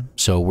here,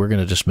 so we're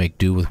going to just make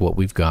do with what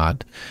we've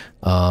got.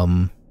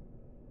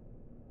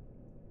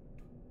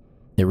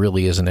 There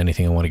really isn't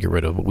anything I want to get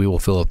rid of, but we will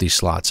fill up these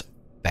slots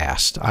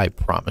fast, I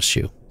promise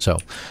you. So,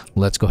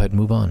 let's go ahead and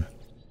move on.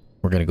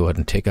 We're going to go ahead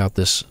and take out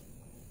this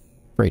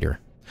freighter.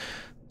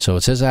 So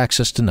it says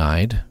access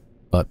denied,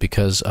 but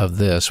because of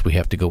this, we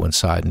have to go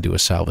inside and do a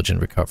salvage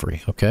and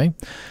recovery, okay?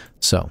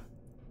 So,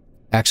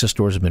 access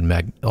doors have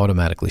been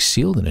automatically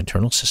sealed and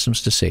internal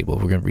systems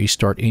disabled. We're going to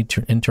restart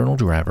internal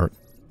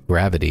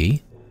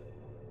gravity,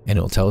 and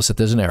it will tell us that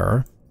there's an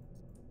error.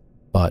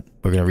 But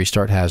we're going to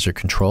restart hazard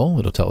control.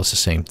 It'll tell us the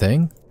same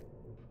thing.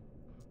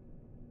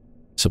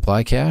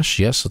 Supply cache,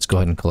 yes, let's go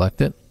ahead and collect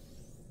it,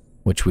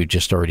 which we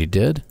just already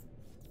did.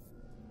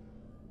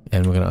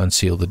 And we're going to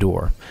unseal the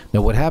door.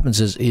 Now what happens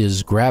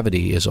is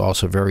gravity is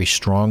also very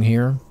strong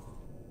here.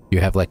 You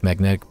have like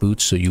magnetic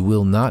boots, so you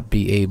will not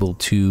be able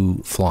to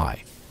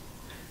fly.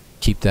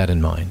 Keep that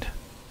in mind.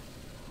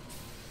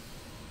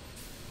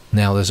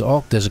 Now there's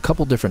a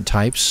couple different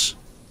types.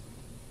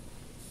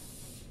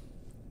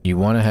 You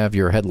want to have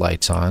your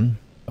headlights on,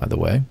 by the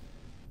way.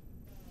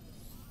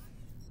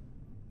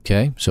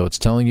 Okay, so it's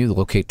telling you to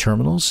locate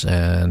terminals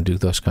and do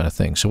those kind of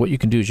things. So what you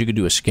can do is you can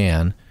do a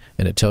scan,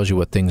 and it tells you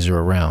what things are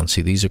around.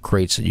 See, these are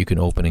crates that you can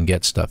open and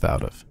get stuff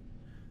out of.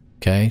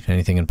 Okay,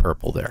 anything in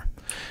purple there.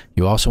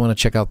 You also want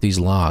to check out these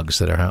logs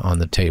that are on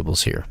the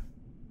tables here.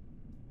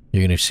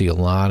 You're going to see a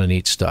lot of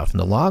neat stuff. And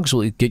the logs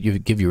will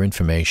give you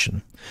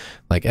information.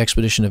 Like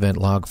expedition event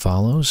log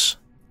follows.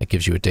 It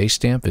gives you a day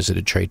stamp,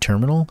 visited trade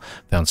terminal,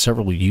 found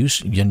several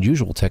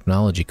unusual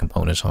technology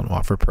components on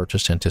offer,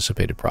 purchased,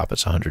 anticipated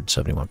profits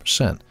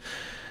 171%.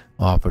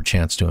 Offer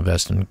chance to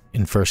invest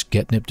in first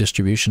GetNip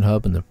distribution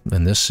hub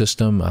in this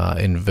system,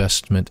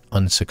 investment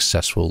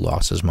unsuccessful,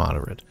 losses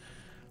moderate.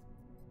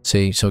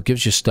 See, so it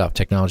gives you stuff.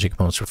 Technology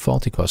components were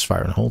faulty, cause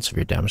fire and hold,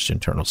 severe damage to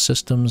internal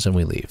systems, and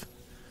we leave.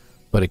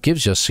 But it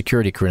gives us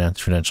security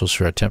credentials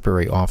for a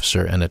temporary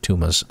officer and a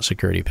TUMA's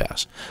security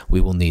pass. We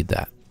will need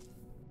that.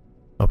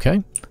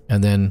 Okay,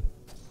 and then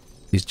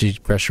these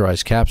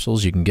depressurized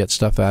capsules, you can get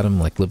stuff at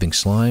them like living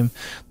slime.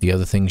 The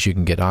other things you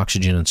can get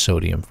oxygen and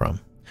sodium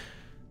from.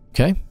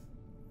 Okay,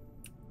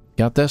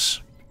 got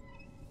this?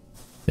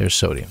 There's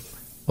sodium.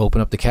 Open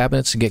up the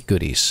cabinets to get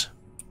goodies.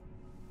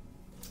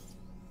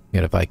 We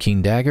got a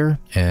Viking dagger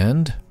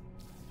and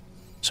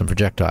some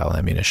projectile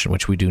ammunition,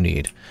 which we do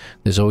need.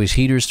 There's always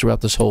heaters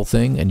throughout this whole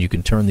thing, and you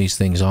can turn these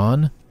things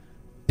on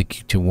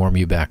to warm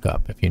you back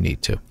up if you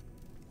need to.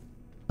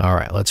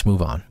 Alright, let's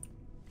move on.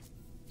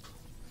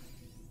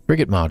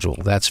 Frigate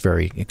module, that's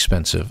very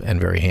expensive and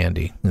very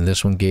handy. And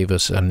this one gave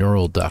us a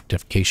neural duct. In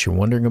case you're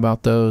wondering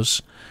about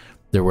those,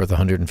 they're worth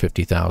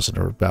 150,000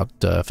 or about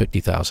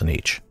 50,000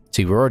 each.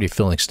 See, we're already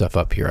filling stuff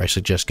up here. I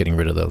suggest getting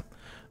rid of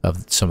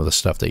some of the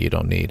stuff that you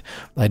don't need.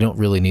 I don't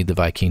really need the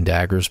Viking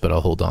daggers, but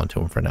I'll hold on to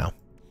them for now.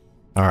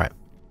 Alright.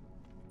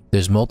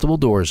 There's multiple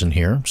doors in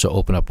here, so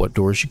open up what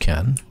doors you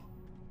can.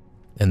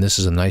 And this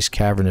is a nice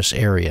cavernous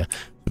area.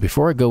 But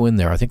before I go in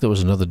there, I think there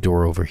was another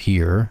door over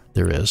here.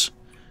 There is.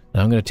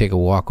 And I'm going to take a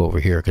walk over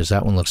here, because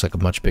that one looks like a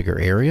much bigger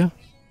area.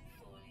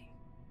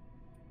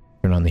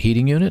 Turn on the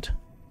heating unit.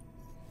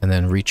 And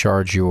then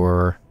recharge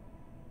your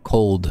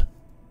cold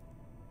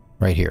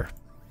right here.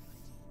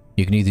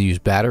 You can either use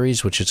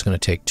batteries, which it's going to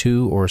take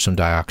 2, or some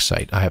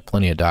dioxide. I have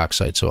plenty of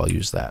dioxide, so I'll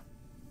use that.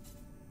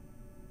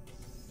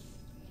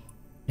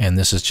 And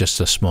this is just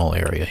a small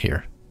area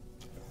here.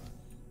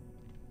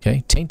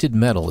 Okay, tainted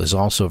metal is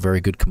also a very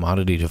good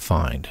commodity to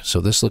find.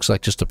 So this looks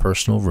like just a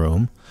personal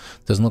room.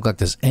 Doesn't look like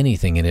there's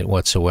anything in it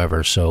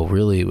whatsoever, so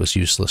really it was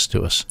useless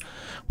to us.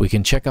 We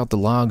can check out the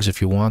logs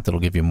if you want. That'll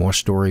give you more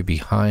story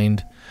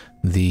behind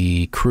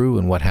the crew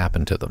and what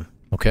happened to them.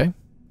 Okay?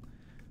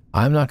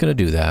 I'm not going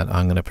to do that.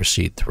 I'm going to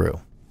proceed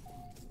through.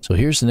 So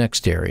here's the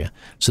next area.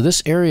 So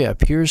this area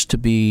appears to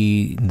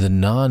be the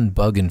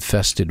non-bug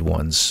infested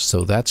ones,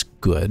 so that's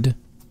good.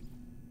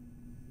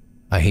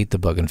 I hate the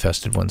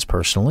bug-infested ones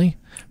personally,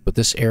 but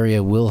this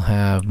area will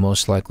have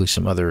most likely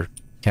some other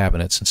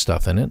cabinets and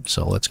stuff in it,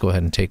 so let's go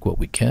ahead and take what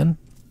we can.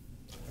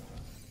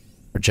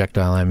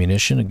 Projectile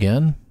ammunition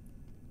again.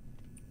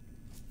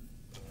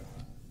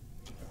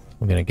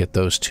 We're going to get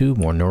those 2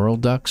 more neural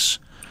ducts.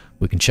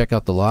 We can check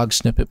out the log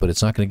snippet, but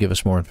it's not going to give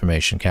us more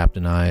information.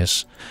 Captain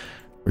Eyes,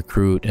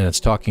 recruit, and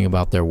it's talking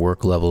about their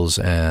work levels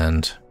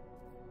and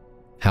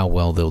how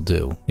well they'll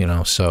do, you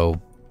know,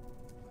 so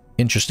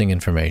interesting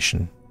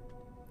information.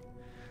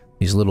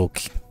 These little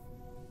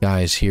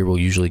guys here will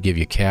usually give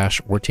you cash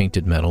or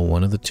tainted metal,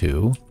 one of the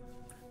two.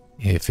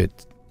 If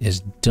it is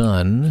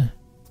done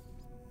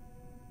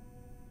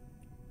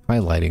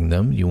highlighting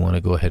them, you want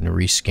to go ahead and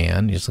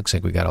rescan. It just looks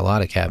like we got a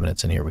lot of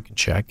cabinets in here we can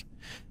check.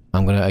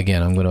 I'm going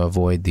to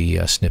avoid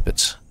the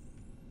snippets.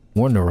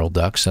 More neural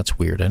ducts, that's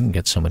weird. I didn't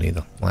get so many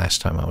the last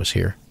time I was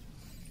here.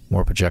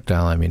 More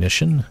projectile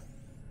ammunition.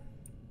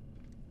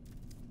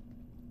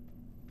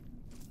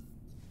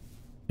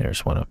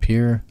 There's one up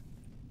here.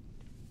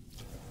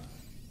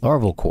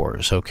 Larval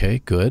cores, okay,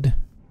 good,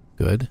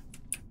 good.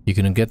 You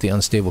can get the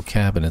unstable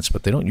cabinets,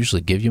 but they don't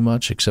usually give you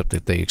much, except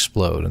that they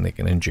explode and they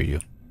can injure you.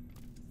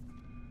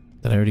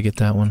 Did I already get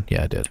that one?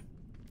 Yeah, I did.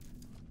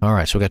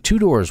 Alright, so we got 2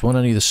 doors, one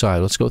on either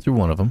side. Let's go through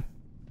one of them.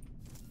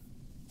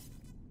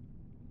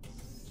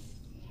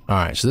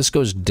 Alright, so this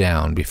goes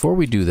down. Before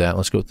we do that,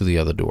 let's go through the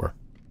other door.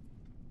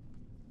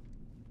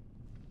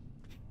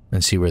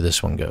 And see where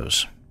this one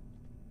goes.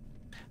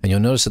 And you'll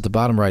notice at the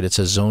bottom right it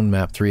says Zone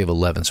Map 3 of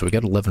 11, so we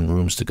got 11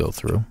 rooms to go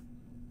through.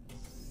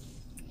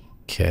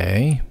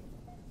 Okay.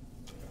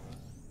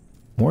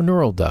 More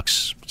neural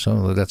ducts.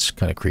 So that's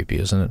kind of creepy,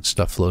 isn't it?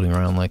 Stuff floating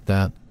around like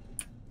that.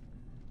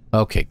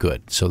 Okay,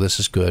 good. So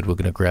this is good. We're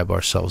going to grab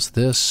ourselves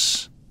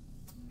this.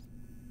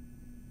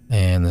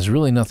 And there's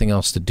really nothing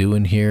else to do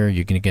in here.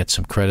 You're going to get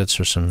some credits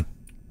or some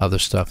other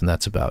stuff, and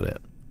that's about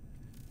it.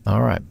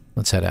 Alright,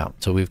 let's head out.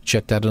 So we've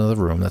checked out another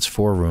room. That's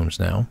 4 rooms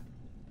now.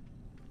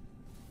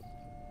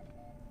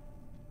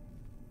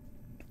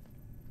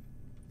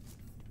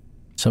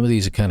 Some of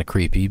these are kind of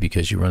creepy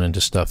because you run into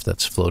stuff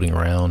that's floating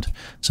around.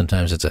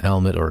 Sometimes it's a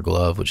helmet or a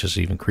glove, which is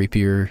even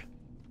creepier.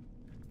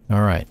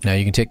 Alright, now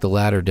you can take the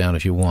ladder down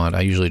if you want. I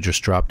usually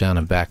just drop down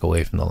and back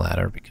away from the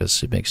ladder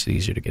because it makes it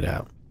easier to get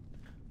out.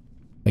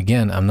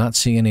 Again, I'm not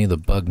seeing any of the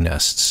bug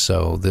nests,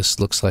 so this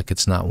looks like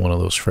it's not one of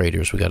those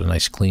freighters. We got a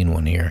nice clean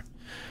one here.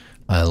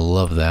 I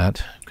love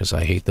that because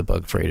I hate the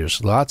bug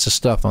freighters. Lots of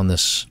stuff on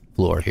this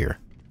floor here.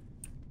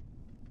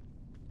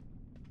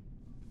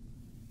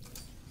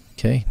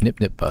 Okay,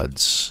 nip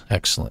buds.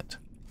 Excellent.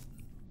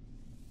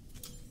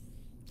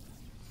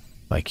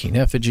 Viking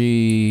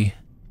effigy.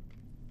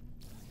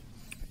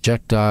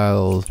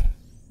 Projectile.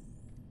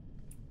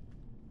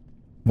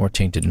 More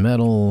tainted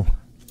metal.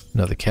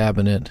 Another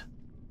cabinet.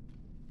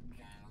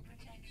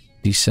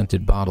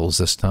 Descented bottles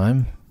this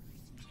time.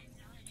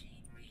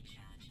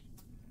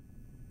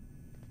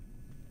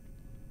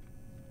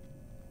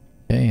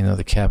 Okay,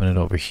 another cabinet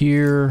over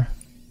here.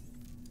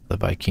 The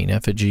Viking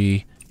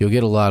effigy. You'll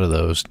get a lot of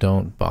those.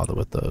 Don't bother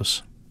with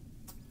those.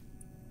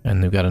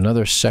 And we've got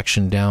another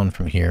section down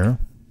from here.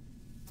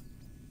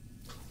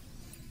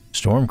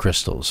 Storm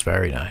crystals.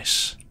 Very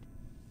nice.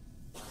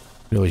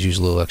 We always use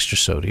a little extra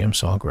sodium,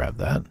 so I'll grab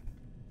that.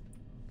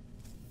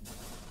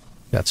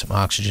 Got some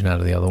oxygen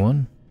out of the other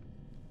one.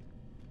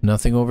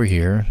 Nothing over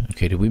here.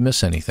 Okay, did we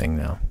miss anything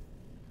now?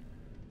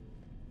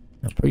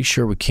 I'm pretty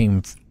sure we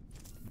came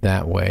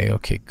that way.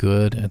 Okay,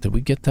 good. Did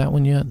we get that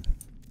one yet?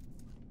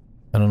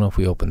 I don't know if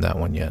we opened that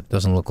one yet.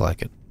 Doesn't look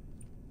like it.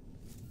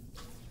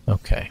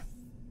 Okay.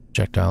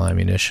 Projectile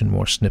ammunition,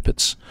 more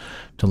snippets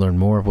to learn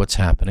more of what's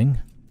happening.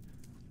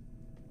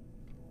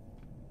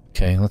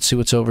 Okay, let's see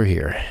what's over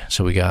here.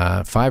 So we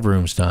got 5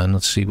 rooms done.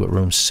 Let's see what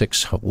room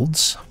 6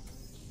 holds.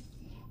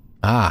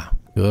 Ah,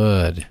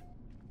 good.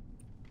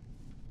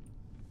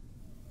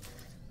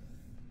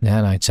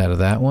 Nanites out of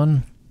that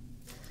one.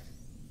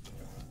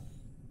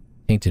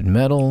 Painted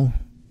metal.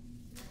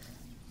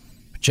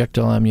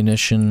 Projectile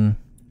ammunition.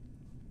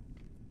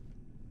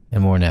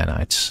 And more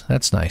nanites.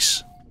 That's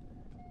nice.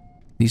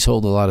 These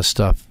hold a lot of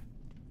stuff.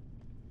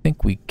 I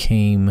think we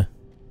came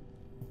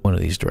one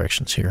of these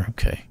directions here.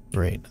 Okay,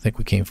 great. I think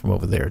we came from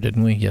over there,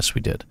 didn't we? Yes,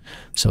 we did.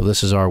 So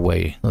this is our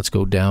way. Let's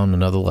go down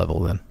another level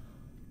then.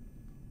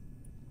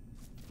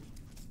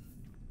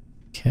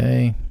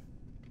 Okay.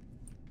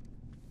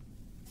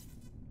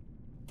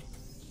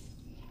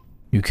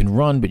 You can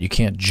run, but you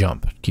can't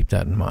jump. Keep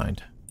that in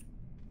mind.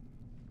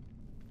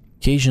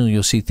 Occasionally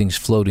you'll see things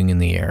floating in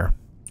the air.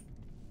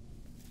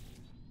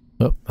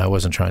 Oh, I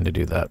wasn't trying to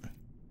do that.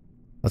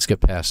 Let's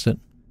get past it.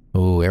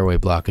 Oh, airway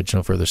blockage,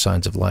 no further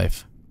signs of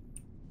life.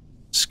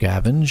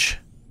 Scavenge.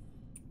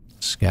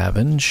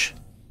 Scavenge.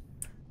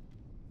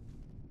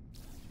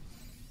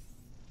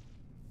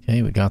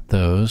 Okay, we got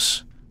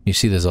those. You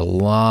see there's a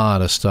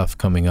lot of stuff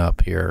coming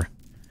up here,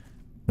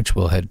 which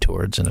we'll head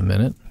towards in a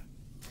minute.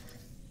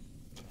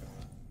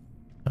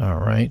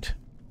 Alright.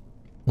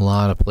 A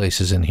lot of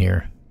places in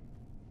here.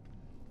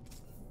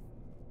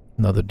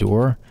 Another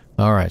door.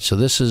 Alright, so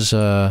this is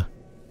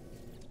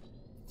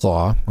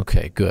claw.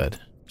 Okay, good.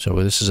 So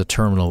this is a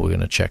terminal we're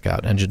going to check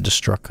out. Engine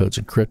destruct codes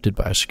encrypted,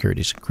 biosecurity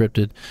is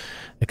encrypted,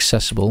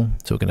 accessible,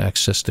 so we can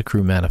access the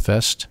crew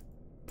manifest.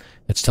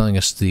 It's telling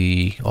us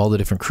all the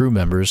different crew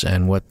members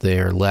and what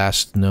their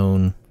last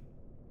known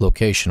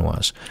location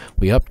was.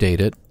 We update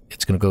it,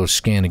 it's going to go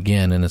scan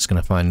again, and it's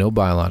going to find no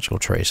biological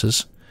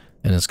traces,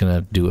 and it's going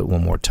to do it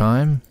one more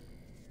time,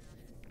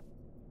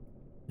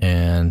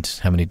 and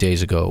how many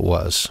days ago it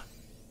was.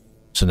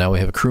 So now we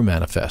have a crew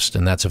manifest,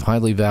 and that's a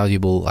highly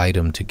valuable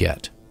item to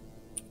get.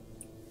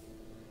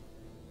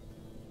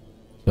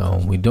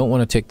 So we don't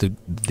want to take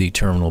the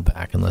terminal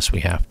back unless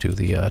we have to,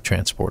 the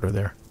transporter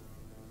there.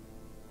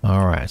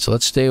 Alright, so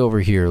let's stay over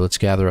here. Let's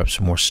gather up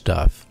some more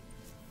stuff.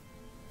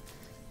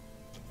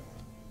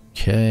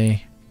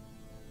 Okay.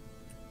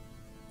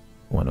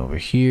 One over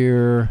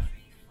here.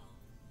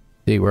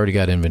 See, we already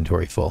got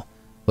inventory full.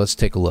 Let's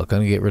take a look. I'm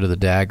going to get rid of the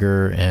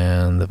dagger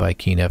and the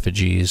Viking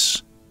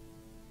effigies.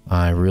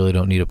 I really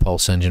don't need a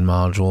pulse engine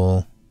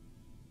module.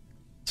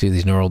 See,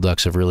 these neural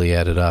ducts have really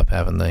added up,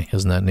 haven't they?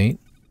 Isn't that neat?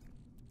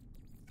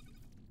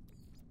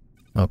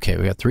 Okay,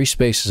 we got 3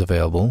 spaces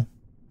available.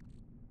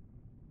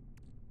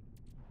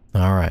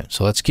 Alright,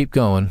 so let's keep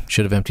going.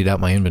 Should have emptied out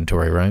my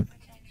inventory, right?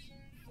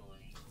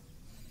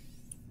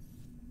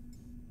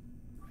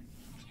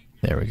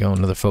 There we go,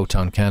 another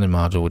photon cannon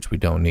module, which we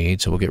don't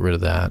need, so we'll get rid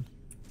of that.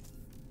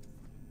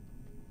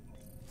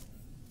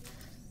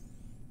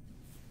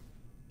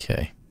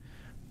 Okay.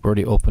 We've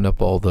already opened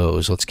up all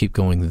those. Let's keep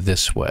going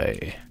this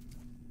way.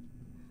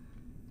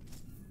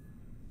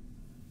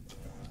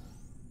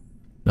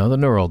 Another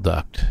neural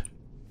duct.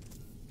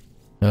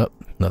 Oh,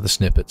 another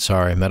snippet.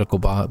 Sorry, medical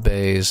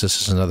bays.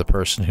 This is another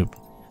person who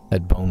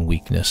had bone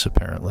weakness,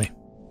 apparently.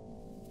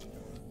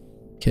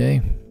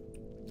 Okay.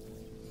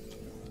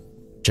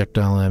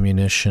 Projectile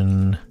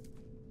ammunition.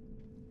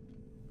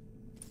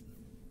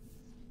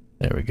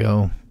 There we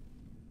go.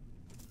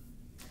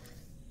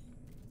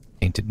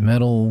 Painted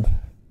metal.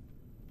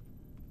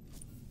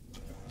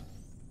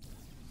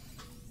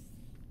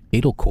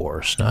 Fatal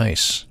cores.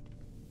 Nice.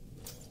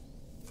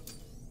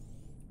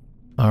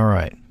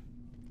 Alright.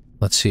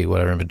 Let's see what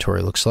our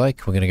inventory looks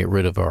like. We're going to get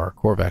rid of our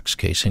Corvax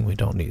casing. We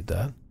don't need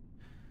that.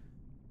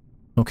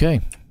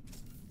 Okay.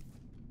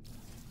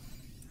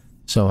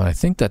 So I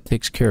think that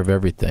takes care of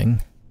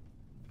everything.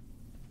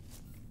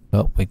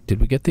 Oh, wait, did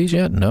we get these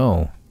yet?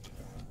 No.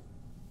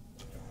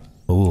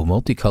 Ooh,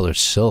 multicolored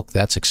silk.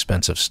 That's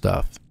expensive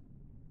stuff.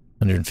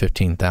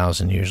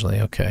 115,000 usually.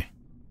 Okay.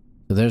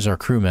 So there's our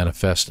crew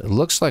manifest. It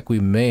looks like we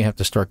may have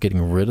to start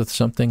getting rid of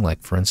something,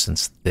 like, for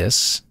instance,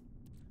 this.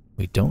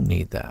 We don't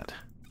need that.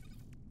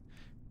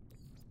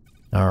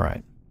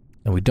 Alright.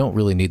 And we don't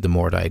really need the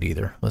Mordite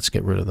either. Let's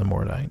get rid of the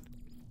Mordite.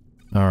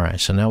 Alright,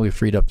 so now we've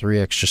freed up 3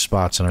 extra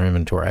spots in our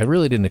inventory. I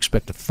really didn't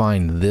expect to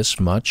find this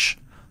much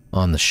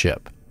on the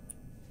ship.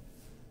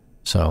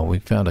 So we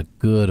found a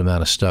good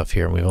amount of stuff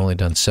here. We've only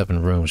done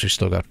 7 rooms. We've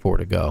still got 4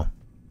 to go.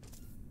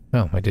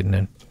 Oh, I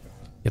didn't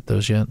get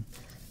those yet.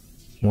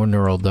 More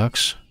neural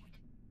ducts.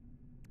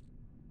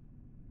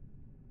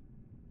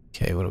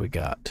 Okay, what do we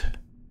got?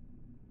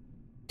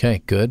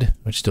 Okay, good.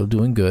 We're still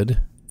doing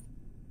good.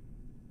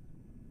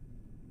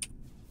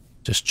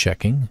 Just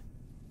checking.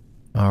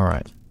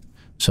 Alright.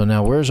 So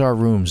now where's our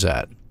rooms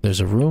at? There's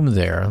a room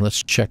there.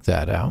 Let's check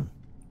that out.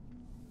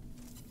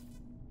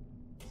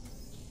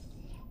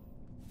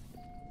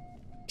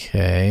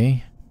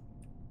 Okay.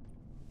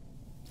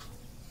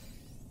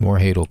 More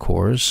hadal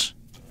cores.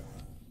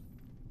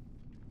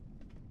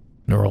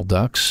 Neural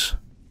ducts.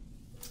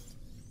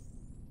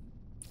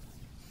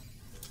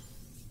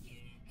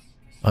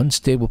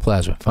 Unstable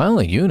plasma.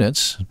 Finally,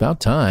 units. About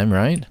time,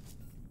 right?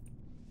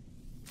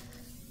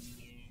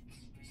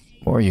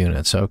 More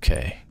units.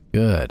 Okay.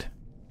 Good.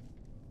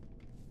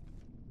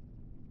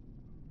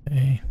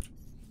 Okay.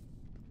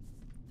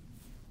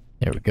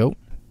 There we go.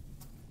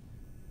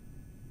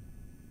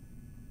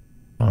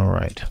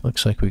 Alright.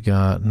 Looks like we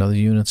got another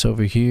units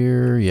over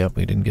here. Yep,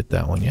 we didn't get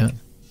that one yet.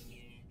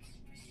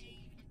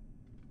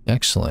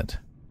 Excellent.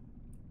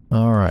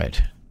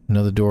 Alright.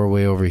 Another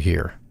doorway over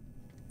here.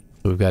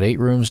 So we've got 8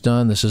 rooms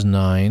done. This is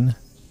 9.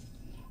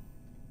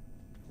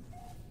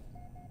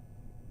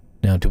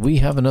 Now, do we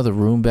have another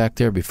room back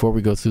there before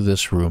we go through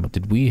this room?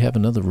 Did we have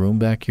another room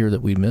back here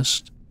that we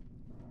missed?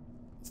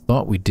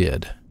 Thought we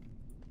did.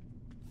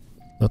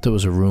 Thought there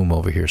was a room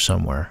over here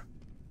somewhere.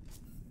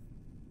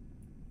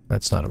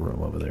 That's not a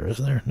room over there, is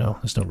there? No,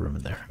 there's no room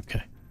in there.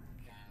 Okay.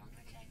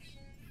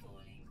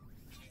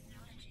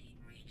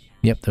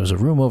 Yep, there was a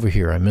room over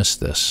here. I missed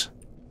this.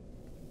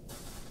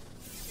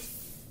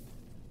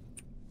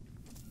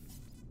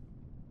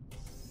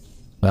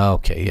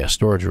 Okay, yeah,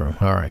 storage room.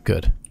 Alright,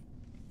 good.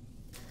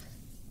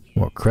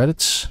 More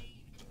credits.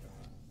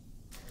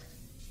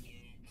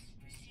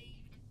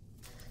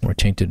 More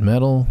tainted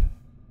metal.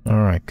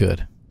 Alright,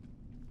 good.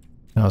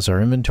 How's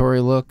our inventory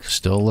look?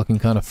 Still looking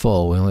kind of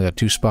full. We only got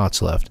 2 spots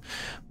left.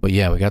 But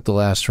yeah, we got the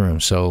last room.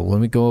 So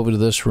let me go over to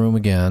this room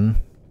again.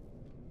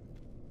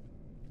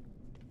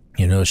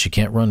 You notice you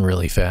can't run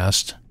really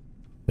fast,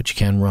 but you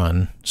can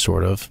run,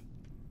 sort of.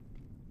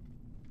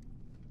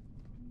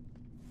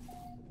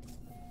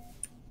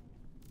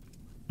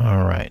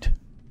 Alright.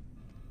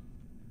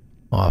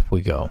 Off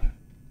we go.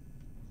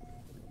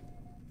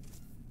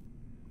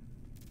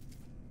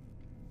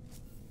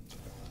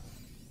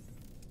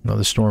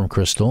 Another storm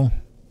crystal.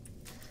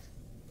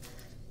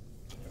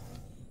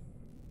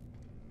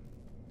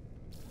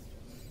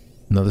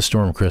 Another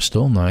storm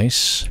crystal,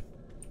 nice.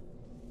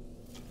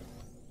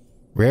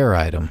 Rare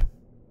item.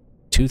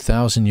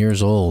 2,000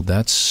 years old,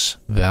 that's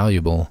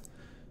valuable.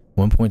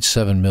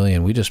 1.7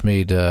 million, we just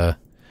made a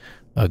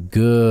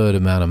good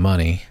amount of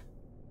money.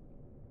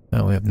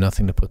 Oh, we have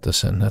nothing to put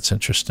this in, that's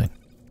interesting.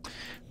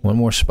 One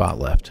more spot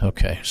left,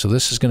 okay. So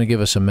this is going to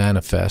give us a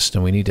manifest,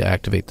 and we need to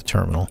activate the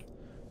terminal.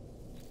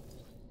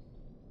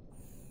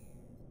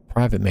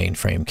 Private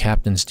mainframe,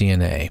 captain's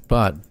DNA,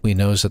 but we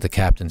know that the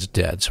captain's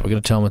dead, so we're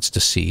going to tell him it's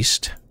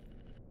deceased.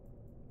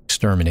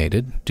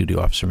 Exterminated. Duty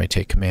officer may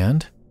take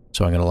command.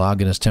 So I'm going to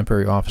log in as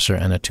temporary officer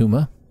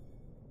Anatuma.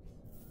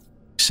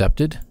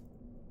 Accepted.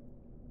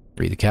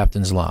 Read the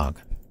captain's log.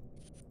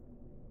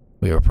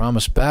 We were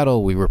promised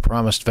battle, we were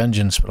promised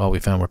vengeance, but all we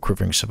found were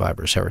quivering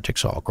survivors,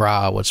 heretics all.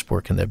 Gra, what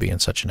sport can there be in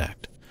such an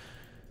act?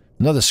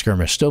 Another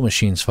skirmish, still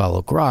machines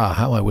follow. Gra,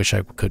 how I wish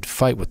I could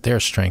fight with their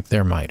strength,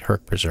 their might.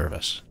 Herc preserve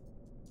us.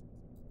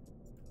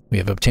 We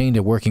have obtained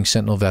a working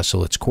Sentinel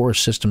vessel. Its core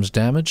systems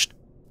damaged,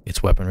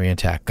 its weaponry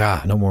intact.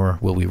 No more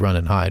will we run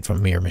and hide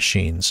from mere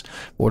machines.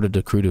 Ordered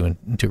the crew to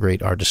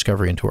integrate our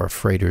discovery into our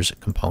freighter's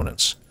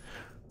components.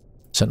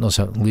 Sentinels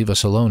leave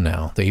us alone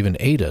now. They even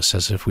aid us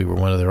as if we were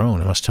one of their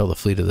own. I must tell the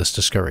fleet of this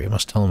discovery. I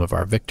must tell them of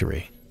our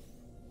victory.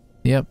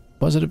 Yep,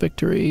 was it a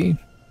victory?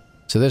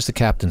 So there's the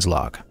captain's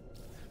log.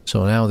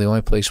 So now the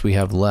only place we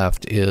have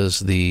left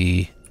is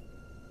the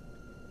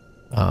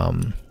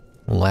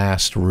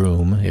last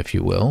room, if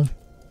you will.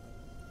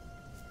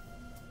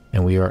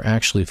 And we are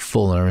actually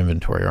full in our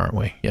inventory, aren't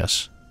we?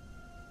 Yes.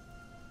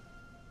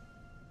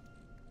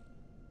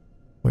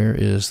 Where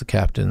is the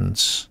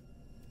captain's?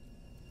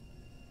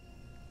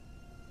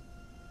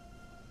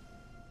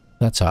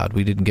 That's odd.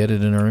 We didn't get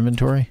it in our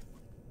inventory?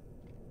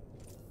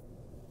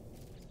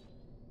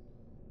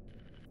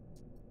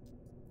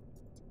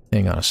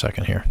 Hang on a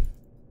second here.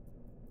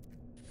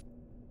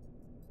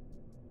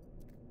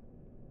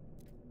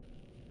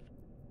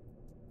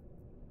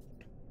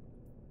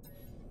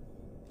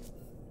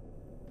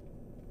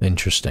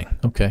 Interesting.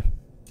 Okay.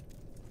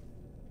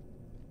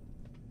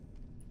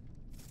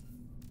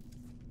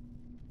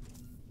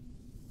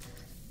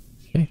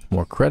 Okay,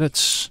 more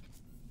credits.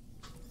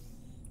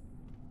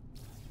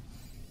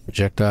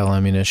 Projectile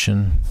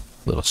ammunition,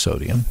 little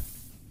sodium.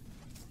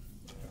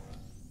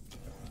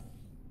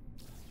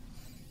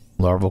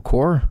 Larval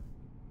core.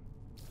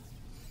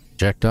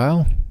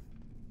 Projectile.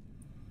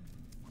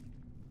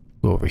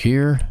 Go over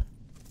here.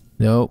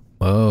 Nope.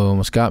 Oh,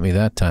 almost got me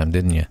that time,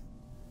 didn't you?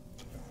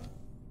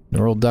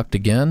 Neural duct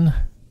again.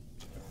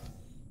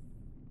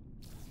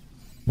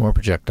 More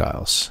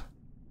projectiles.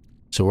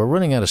 So we're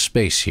running out of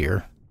space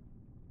here.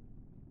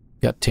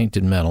 Got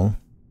tainted metal.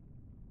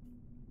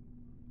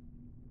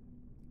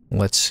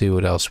 Let's see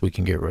what else we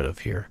can get rid of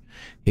here.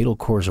 Hadal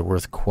cores are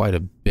worth quite a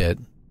bit.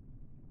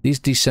 These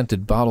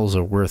descented bottles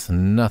are worth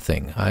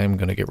nothing. I am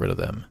going to get rid of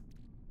them.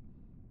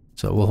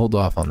 So we'll hold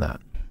off on that.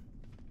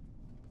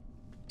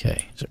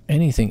 Okay, is there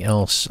anything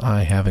else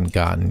I haven't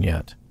gotten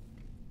yet?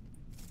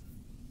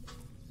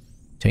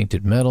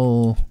 Tainted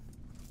metal.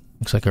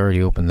 Looks like I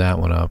already opened that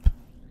one up.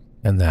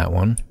 And that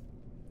one.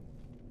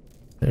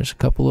 There's a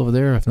couple over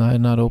there. Have I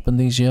not opened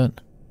these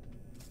yet?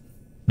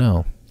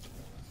 No.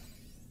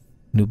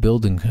 New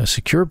building. A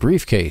secure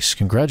briefcase.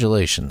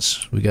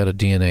 Congratulations. We got a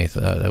DNA,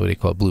 what do you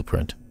call it?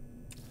 Blueprint.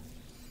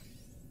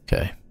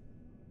 Okay.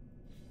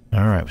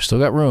 Alright, we still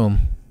got room.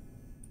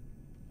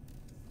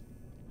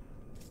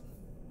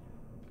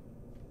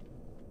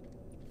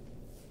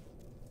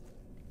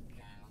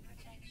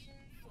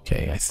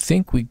 Okay, I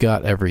think we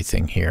got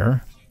everything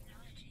here.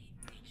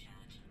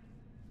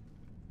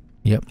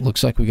 Yep,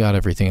 looks like we got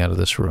everything out of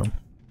this room.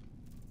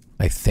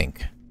 I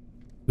think.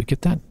 We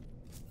get that?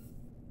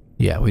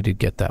 Yeah, we did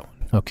get that one.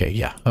 Okay,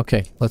 yeah.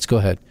 Okay, let's go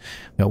ahead.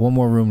 Got one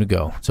more room to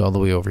go. It's all the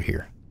way over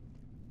here.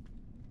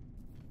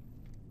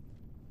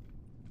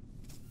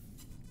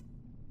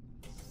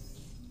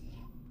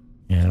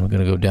 And we're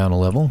going to go down a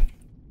level.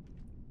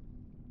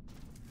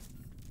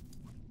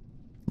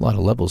 A lot of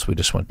levels we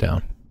just went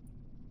down.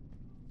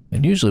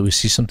 And usually we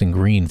see something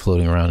green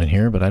floating around in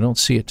here, but I don't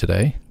see it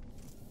today.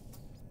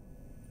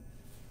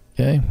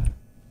 Okay.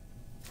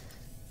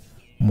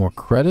 More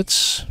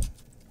credits.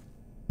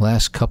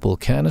 Last couple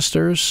of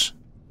canisters.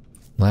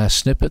 Last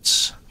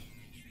snippets.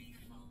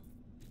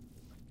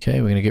 Okay,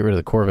 we're going to get rid of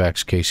the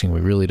Korvax casing.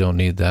 We really don't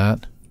need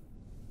that.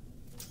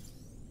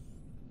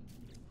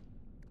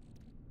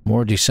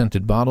 More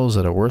descented bottles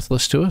that are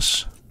worthless to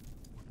us.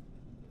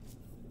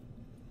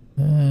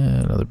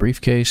 And another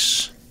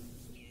briefcase.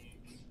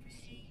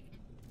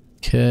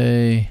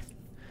 Okay.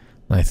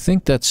 I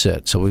think that's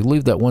it. So we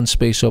leave that one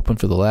space open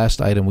for the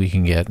last item we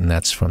can get, and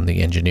that's from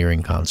the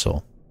engineering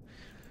console.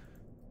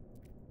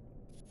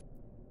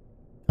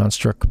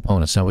 Construct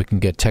components. Now we can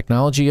get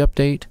technology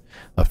update,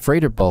 a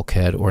freighter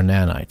bulkhead, or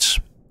nanites.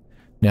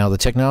 Now the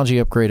technology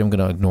upgrade I'm going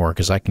to ignore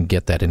because I can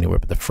get that anywhere,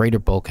 but the freighter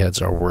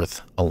bulkheads are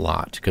worth a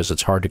lot because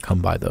it's hard to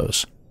come by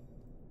those.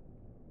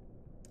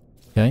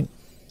 Okay,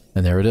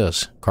 and there it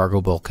is,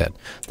 cargo bulkhead.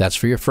 That's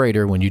for your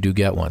freighter when you do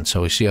get one.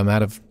 So we see I'm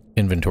out of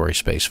inventory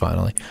space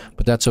finally,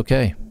 but that's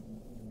okay.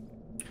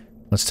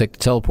 Let's take the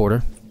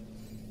teleporter,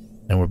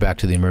 and we're back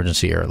to the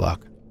emergency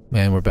airlock,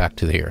 and we're back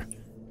to here.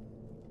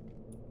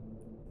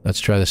 Let's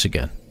try this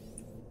again.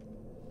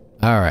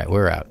 Alright,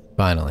 we're out,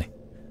 finally.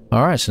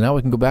 Alright, so now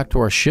we can go back to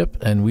our ship,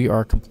 and we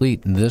are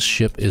complete, and this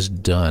ship is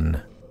done.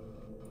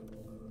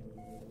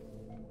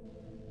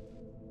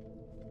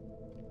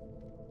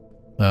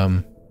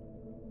 Thought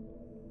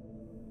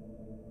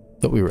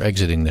we were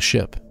exiting the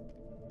ship.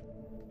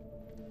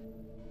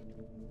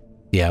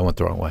 Yeah, I went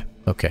the wrong way.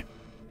 Okay.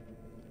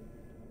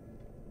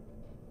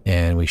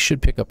 And we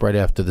should pick up right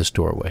after this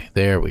doorway.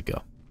 There we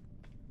go.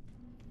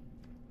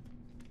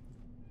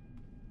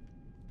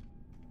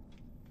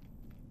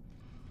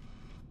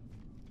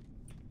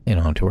 And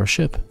onto our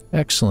ship.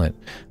 Excellent.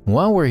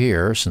 While we're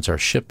here, since our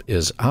ship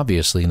is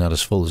obviously not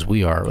as full as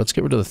we are, let's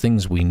get rid of the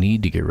things we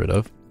need to get rid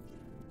of.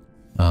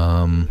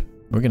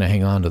 We're going to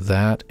hang on to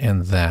that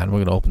and that. We're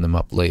going to open them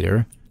up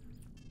later.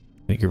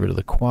 Going to get rid of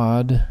the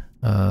quad.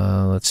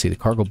 Let's see, the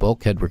cargo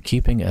bulkhead we're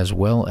keeping, as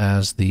well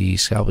as the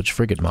salvage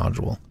frigate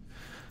module.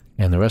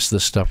 And the rest of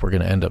this stuff we're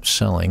going to end up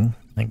selling.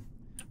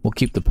 We'll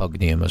keep the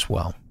Pugnium as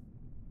well.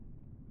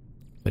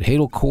 But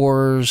Hadal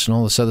cores and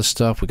all this other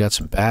stuff, we got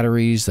some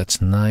batteries,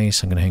 that's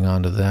nice. I'm going to hang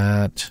on to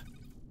that.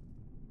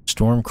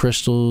 Storm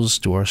crystals,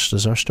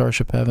 does our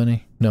starship have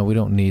any? No, we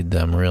don't need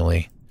them,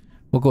 really.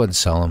 We'll go ahead and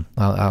sell them.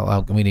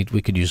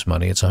 We could use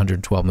money. It's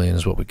 112 million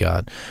is what we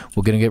got.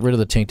 We're going to get rid of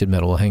the tainted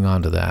metal. We'll hang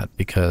on to that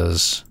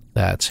because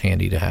that's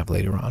handy to have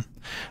later on.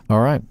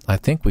 Alright, I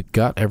think we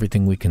got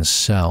everything we can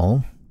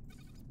sell.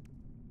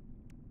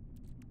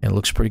 And it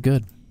looks pretty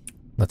good.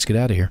 Let's get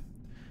out of here.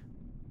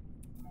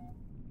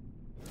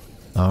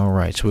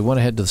 Alright, so we want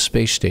to head to the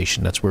space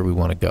station. That's where we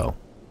want to go.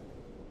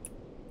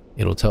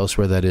 It'll tell us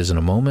where that is in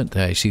a moment.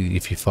 I see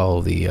if you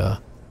follow the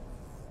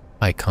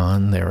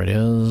icon, there it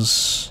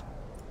is.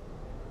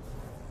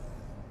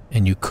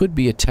 And you could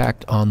be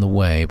attacked on the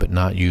way, but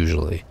not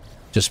usually.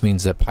 Just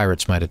means that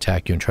pirates might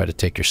attack you and try to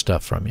take your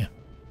stuff from you.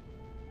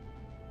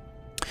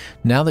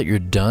 Now that you're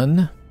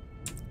done,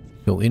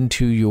 go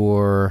into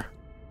your...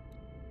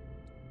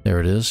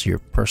 There it is, your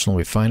personal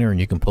refiner, and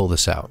you can pull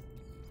this out.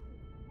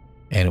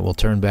 And it will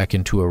turn back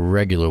into a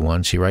regular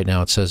one. See, right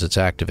now it says it's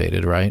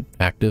activated, right?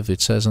 Active,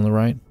 it says on the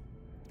right.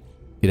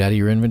 Get out of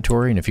your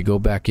inventory, and if you go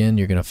back in,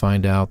 you're going to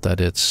find out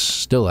that it's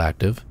still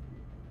active.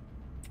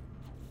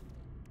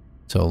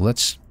 So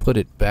let's put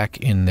it back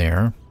in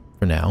there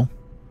for now.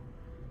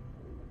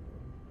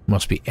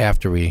 Must be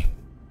after we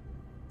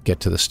get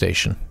to the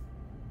station.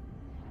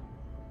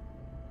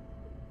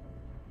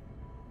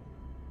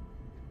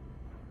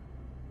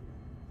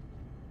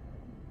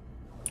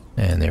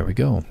 And there we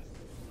go.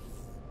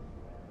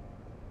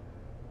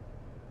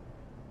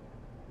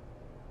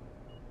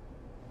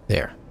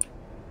 There.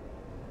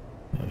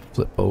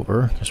 Flip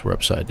over, because we're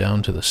upside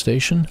down to the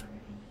station.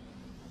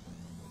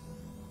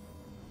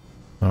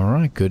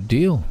 Alright, good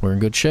deal. We're in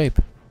good shape.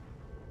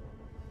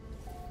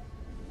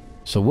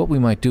 So what we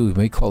might do, we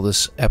may call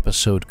this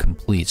episode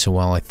complete. So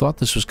while I thought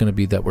this was going to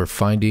be that we're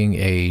finding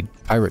a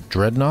pirate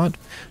Dreadnaught,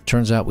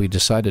 turns out we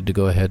decided to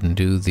go ahead and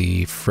do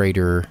the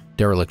freighter,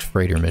 Derelict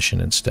Freighter mission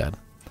instead.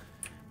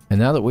 And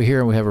now that we're here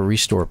and we have a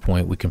restore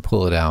point, we can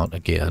pull it out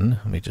again.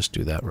 Let me just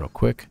do that real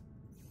quick.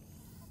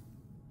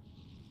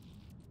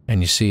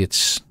 And you see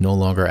it's no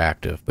longer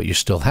active, but you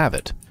still have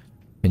it.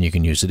 And you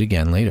can use it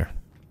again later,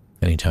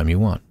 anytime you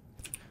want.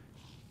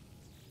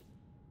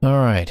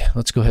 Alright,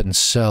 let's go ahead and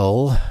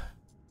sell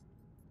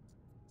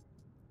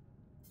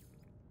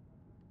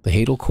the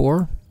Hadal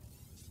core.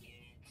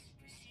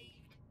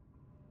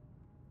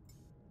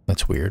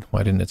 That's weird.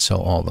 Why didn't it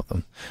sell all of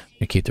them?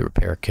 We keep the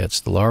repair kits.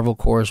 The larval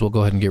cores we'll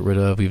go ahead and get rid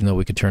of, even though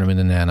we could turn them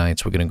into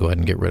nanites. We're going to go ahead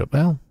and get rid of...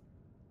 Well,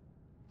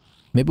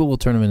 maybe we'll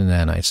turn them into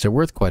nanites. They're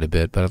worth quite a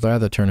bit, but I'd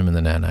rather turn them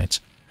into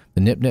nanites.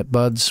 The nip-nip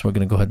buds, we're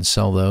going to go ahead and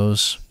sell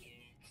those.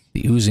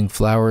 The oozing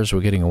flowers,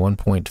 we're getting a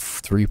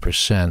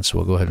 1.3%, so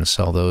we'll go ahead and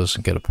sell those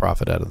and get a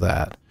profit out of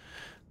that.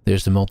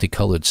 There's the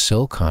multicolored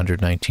silk,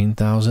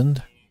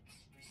 119,000.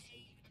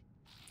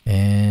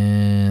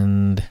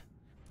 And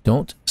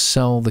don't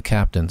sell the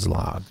captain's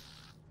log.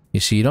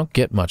 You see, you don't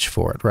get much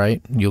for it,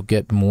 right? You'll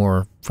get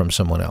more from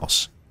someone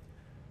else.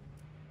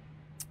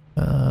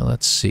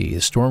 Let's see.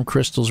 The storm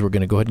crystals we're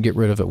going to go ahead and get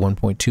rid of at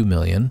 1.2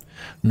 million.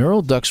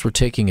 Neural ducts we're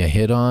taking a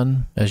hit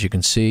on, as you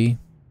can see.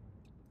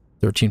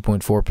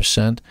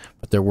 13.4%,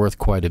 but they're worth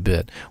quite a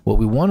bit. What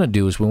we want to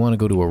do is we want to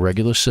go to a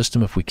regular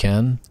system if we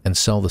can and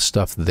sell the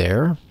stuff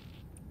there,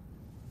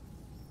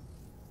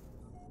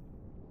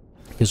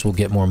 because we'll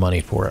get more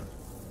money for it.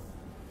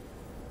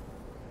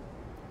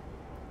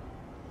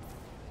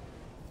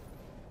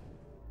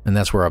 And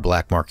that's where our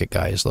black market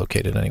guy is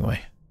located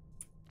anyway.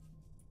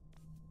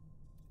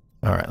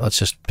 Alright, let's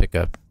just pick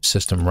a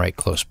system right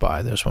close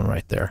by. There's one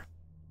right there.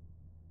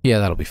 Yeah,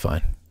 that'll be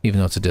fine, even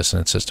though it's a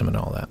dissonant system and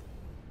all that.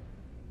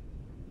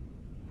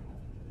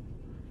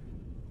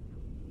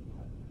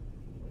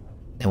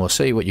 And we'll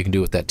show you what you can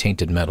do with that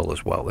tainted metal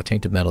as well. The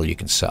tainted metal you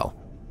can sell.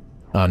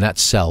 Not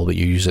sell, but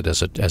you use it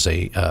as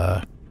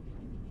a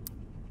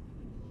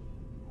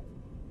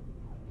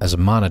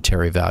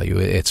monetary value.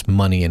 It's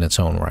money in its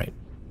own right.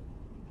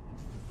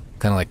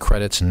 Kind of like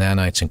credits and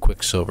nanites and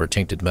quicksilver.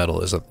 Tainted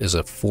metal is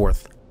a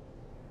fourth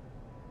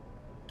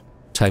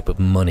type of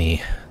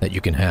money that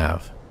you can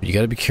have. But you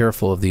got to be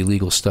careful of the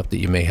illegal stuff that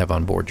you may have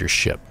on board your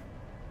ship.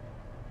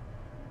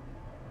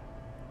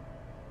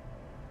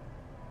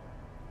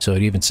 So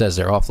it even says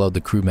there, offload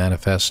the crew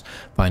manifest,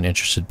 find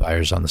interested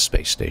buyers on the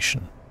space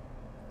station.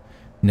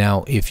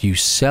 Now, if you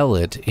sell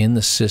it in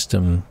the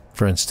system,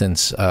 for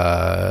instance,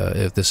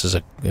 if this is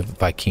a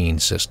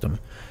Vy'keen system,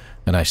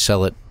 and I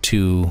sell it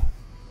to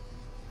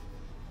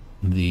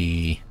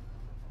the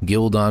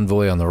guild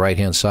envoy on the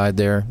right-hand side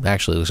there,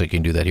 actually it looks like you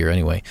can do that here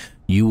anyway,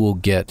 you will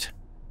get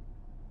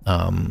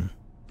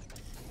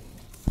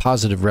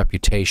positive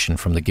reputation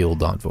from the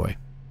guild envoy.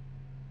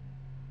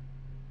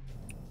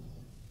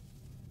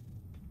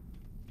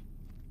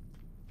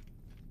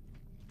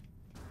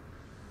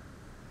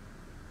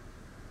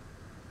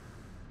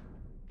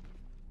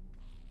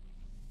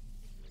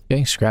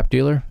 Okay, scrap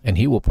dealer, and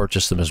he will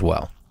purchase them as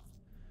well.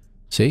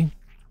 See?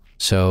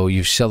 So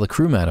you sell the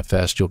crew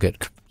manifest, you'll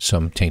get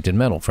some tainted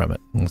metal from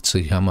it. Let's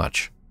see how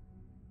much.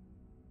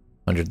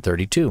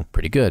 132,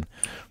 pretty good.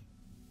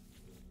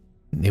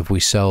 If we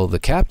sell the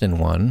captain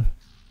one,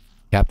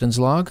 captain's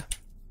log,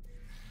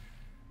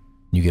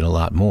 you get a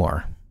lot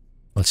more.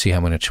 Let's see how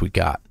much we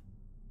got.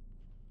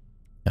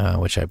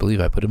 Which I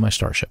believe I put in my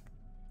starship.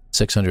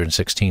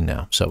 616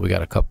 now, so we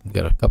got a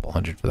couple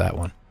hundred for that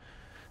one.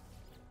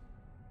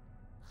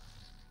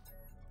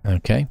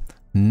 Okay,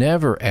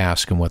 never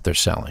ask them what they're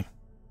selling.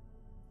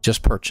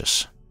 Just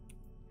purchase.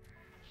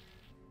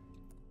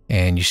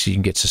 And you see you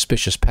can get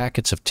suspicious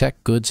packets of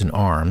tech, goods, and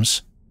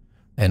arms,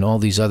 and all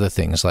these other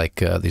things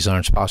like these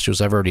orange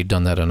postules. I've already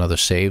done that on other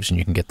saves, and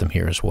you can get them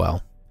here as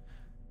well.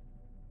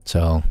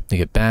 So you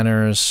get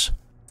banners,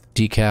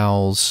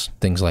 decals,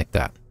 things like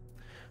that.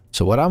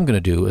 So what I'm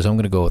going to do is I'm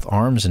going to go with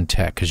arms and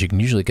tech, because you can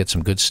usually get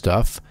some good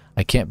stuff.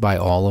 I can't buy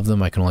all of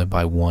them. I can only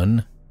buy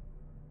one.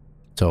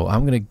 So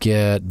I'm going to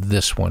get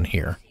this one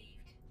here.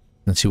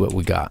 Let's see what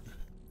we got.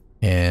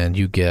 And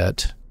you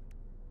get...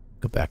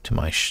 Go back to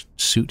my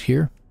suit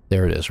here.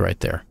 There it is, right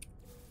there.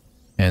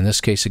 And in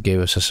this case, it gave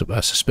us a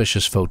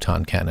suspicious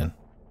photon cannon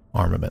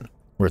armament.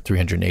 We're at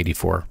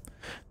 384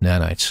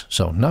 nanites.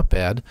 So not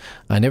bad.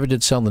 I never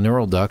did sell the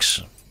neural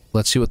ducts.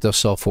 Let's see what they'll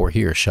sell for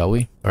here, shall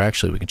we? Or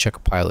actually, we can check a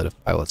pilot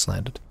if pilots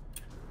landed.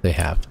 They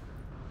have.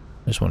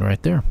 There's one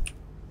right there.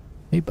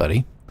 Hey,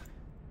 buddy.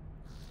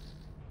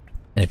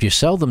 And if you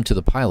sell them to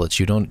the pilots,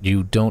 you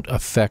don't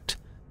affect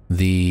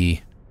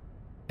the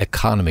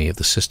economy of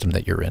the system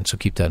that you're in. So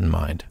keep that in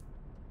mind.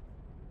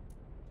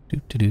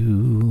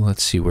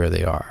 Let's see where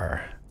they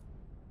are.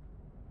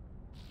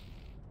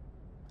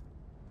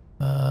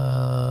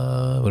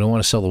 We don't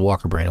want to sell the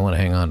Walker Brain. I want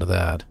to hang on to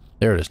that.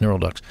 There it is, neural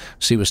ducts.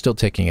 See, we're still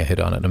taking a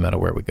hit on it no matter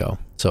where we go.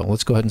 So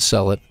let's go ahead and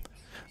sell it.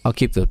 I'll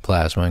keep the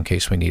plasma in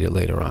case we need it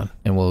later on.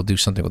 And we'll do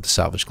something with the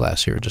salvage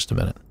glass here in just a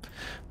minute.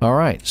 All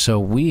right, so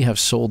we have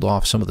sold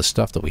off some of the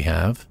stuff that we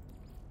have.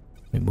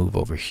 Let me move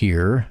over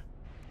here.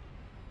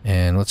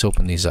 And let's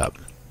open these up.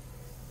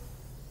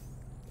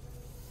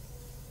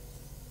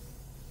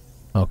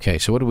 Okay,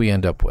 so what do we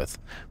end up with?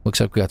 Looks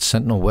like we got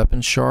Sentinel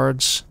weapon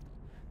shards.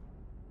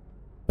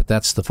 But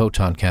that's the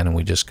photon cannon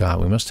we just got.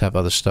 We must have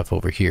other stuff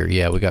over here.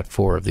 Yeah, we got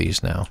 4 of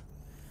these now.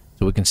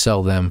 So we can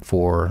sell them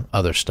for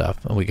other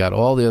stuff. And we got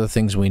all the other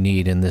things we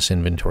need in this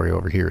inventory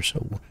over here.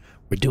 So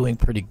we're doing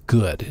pretty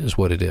good is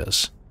what it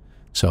is.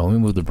 So let me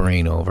move the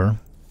brain over.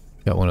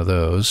 Got one of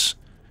those.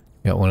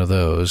 Got one of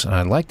those. And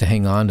I'd like to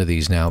hang on to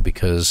these now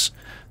because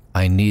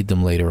I need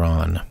them later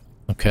on.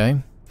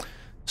 Okay?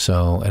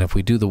 So, and if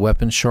we do the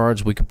weapon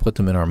shards, we can put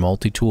them in our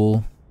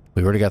multi-tool.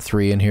 We've already got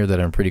 3 in here that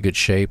are in pretty good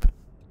shape.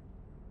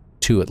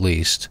 2 at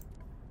least.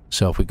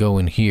 So if we go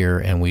in here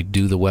and we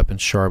do the weapon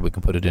shard, we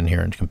can put it in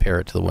here and compare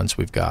it to the ones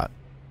we've got.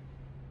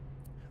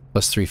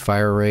 +3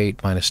 fire rate,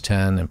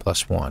 -10, and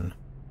 +1.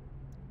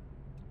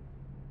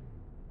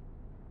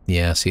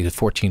 Yeah, see, the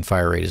 14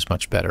 fire rate is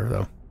much better,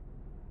 though.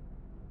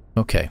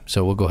 Okay,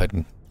 so we'll go ahead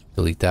and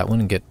delete that one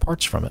and get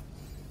parts from it.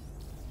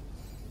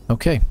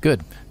 Okay,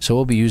 good. So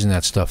we'll be using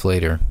that stuff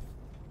later.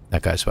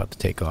 That guy's about to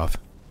take off.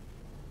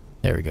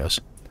 There he goes.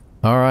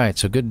 All right,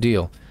 so good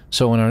deal.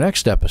 So in our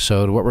next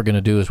episode, what we're going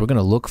to do is we're going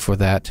to look for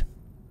that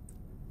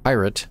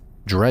pirate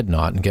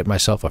Dreadnaught and get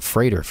myself a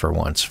freighter for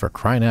once, for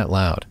crying out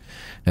loud.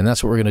 And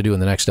that's what we're going to do in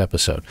the next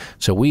episode.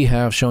 So we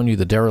have shown you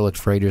the Derelict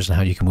Freighters and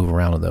how you can move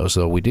around in those,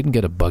 though we didn't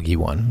get a buggy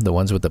one. The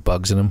ones with the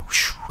bugs in them,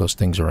 whoosh, those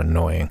things are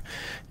annoying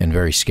and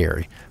very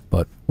scary.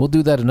 But we'll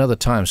do that another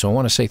time. So I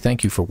want to say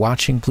thank you for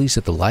watching. Please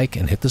hit the like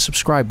and hit the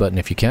subscribe button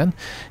if you can.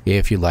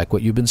 If you like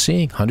what you've been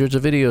seeing, hundreds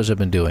of videos I've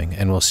been doing.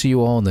 And we'll see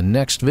you all in the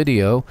next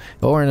video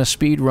or in a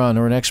speed run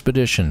or an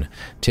expedition.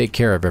 Take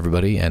care of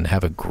everybody and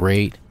have a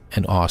great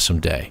and awesome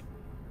day.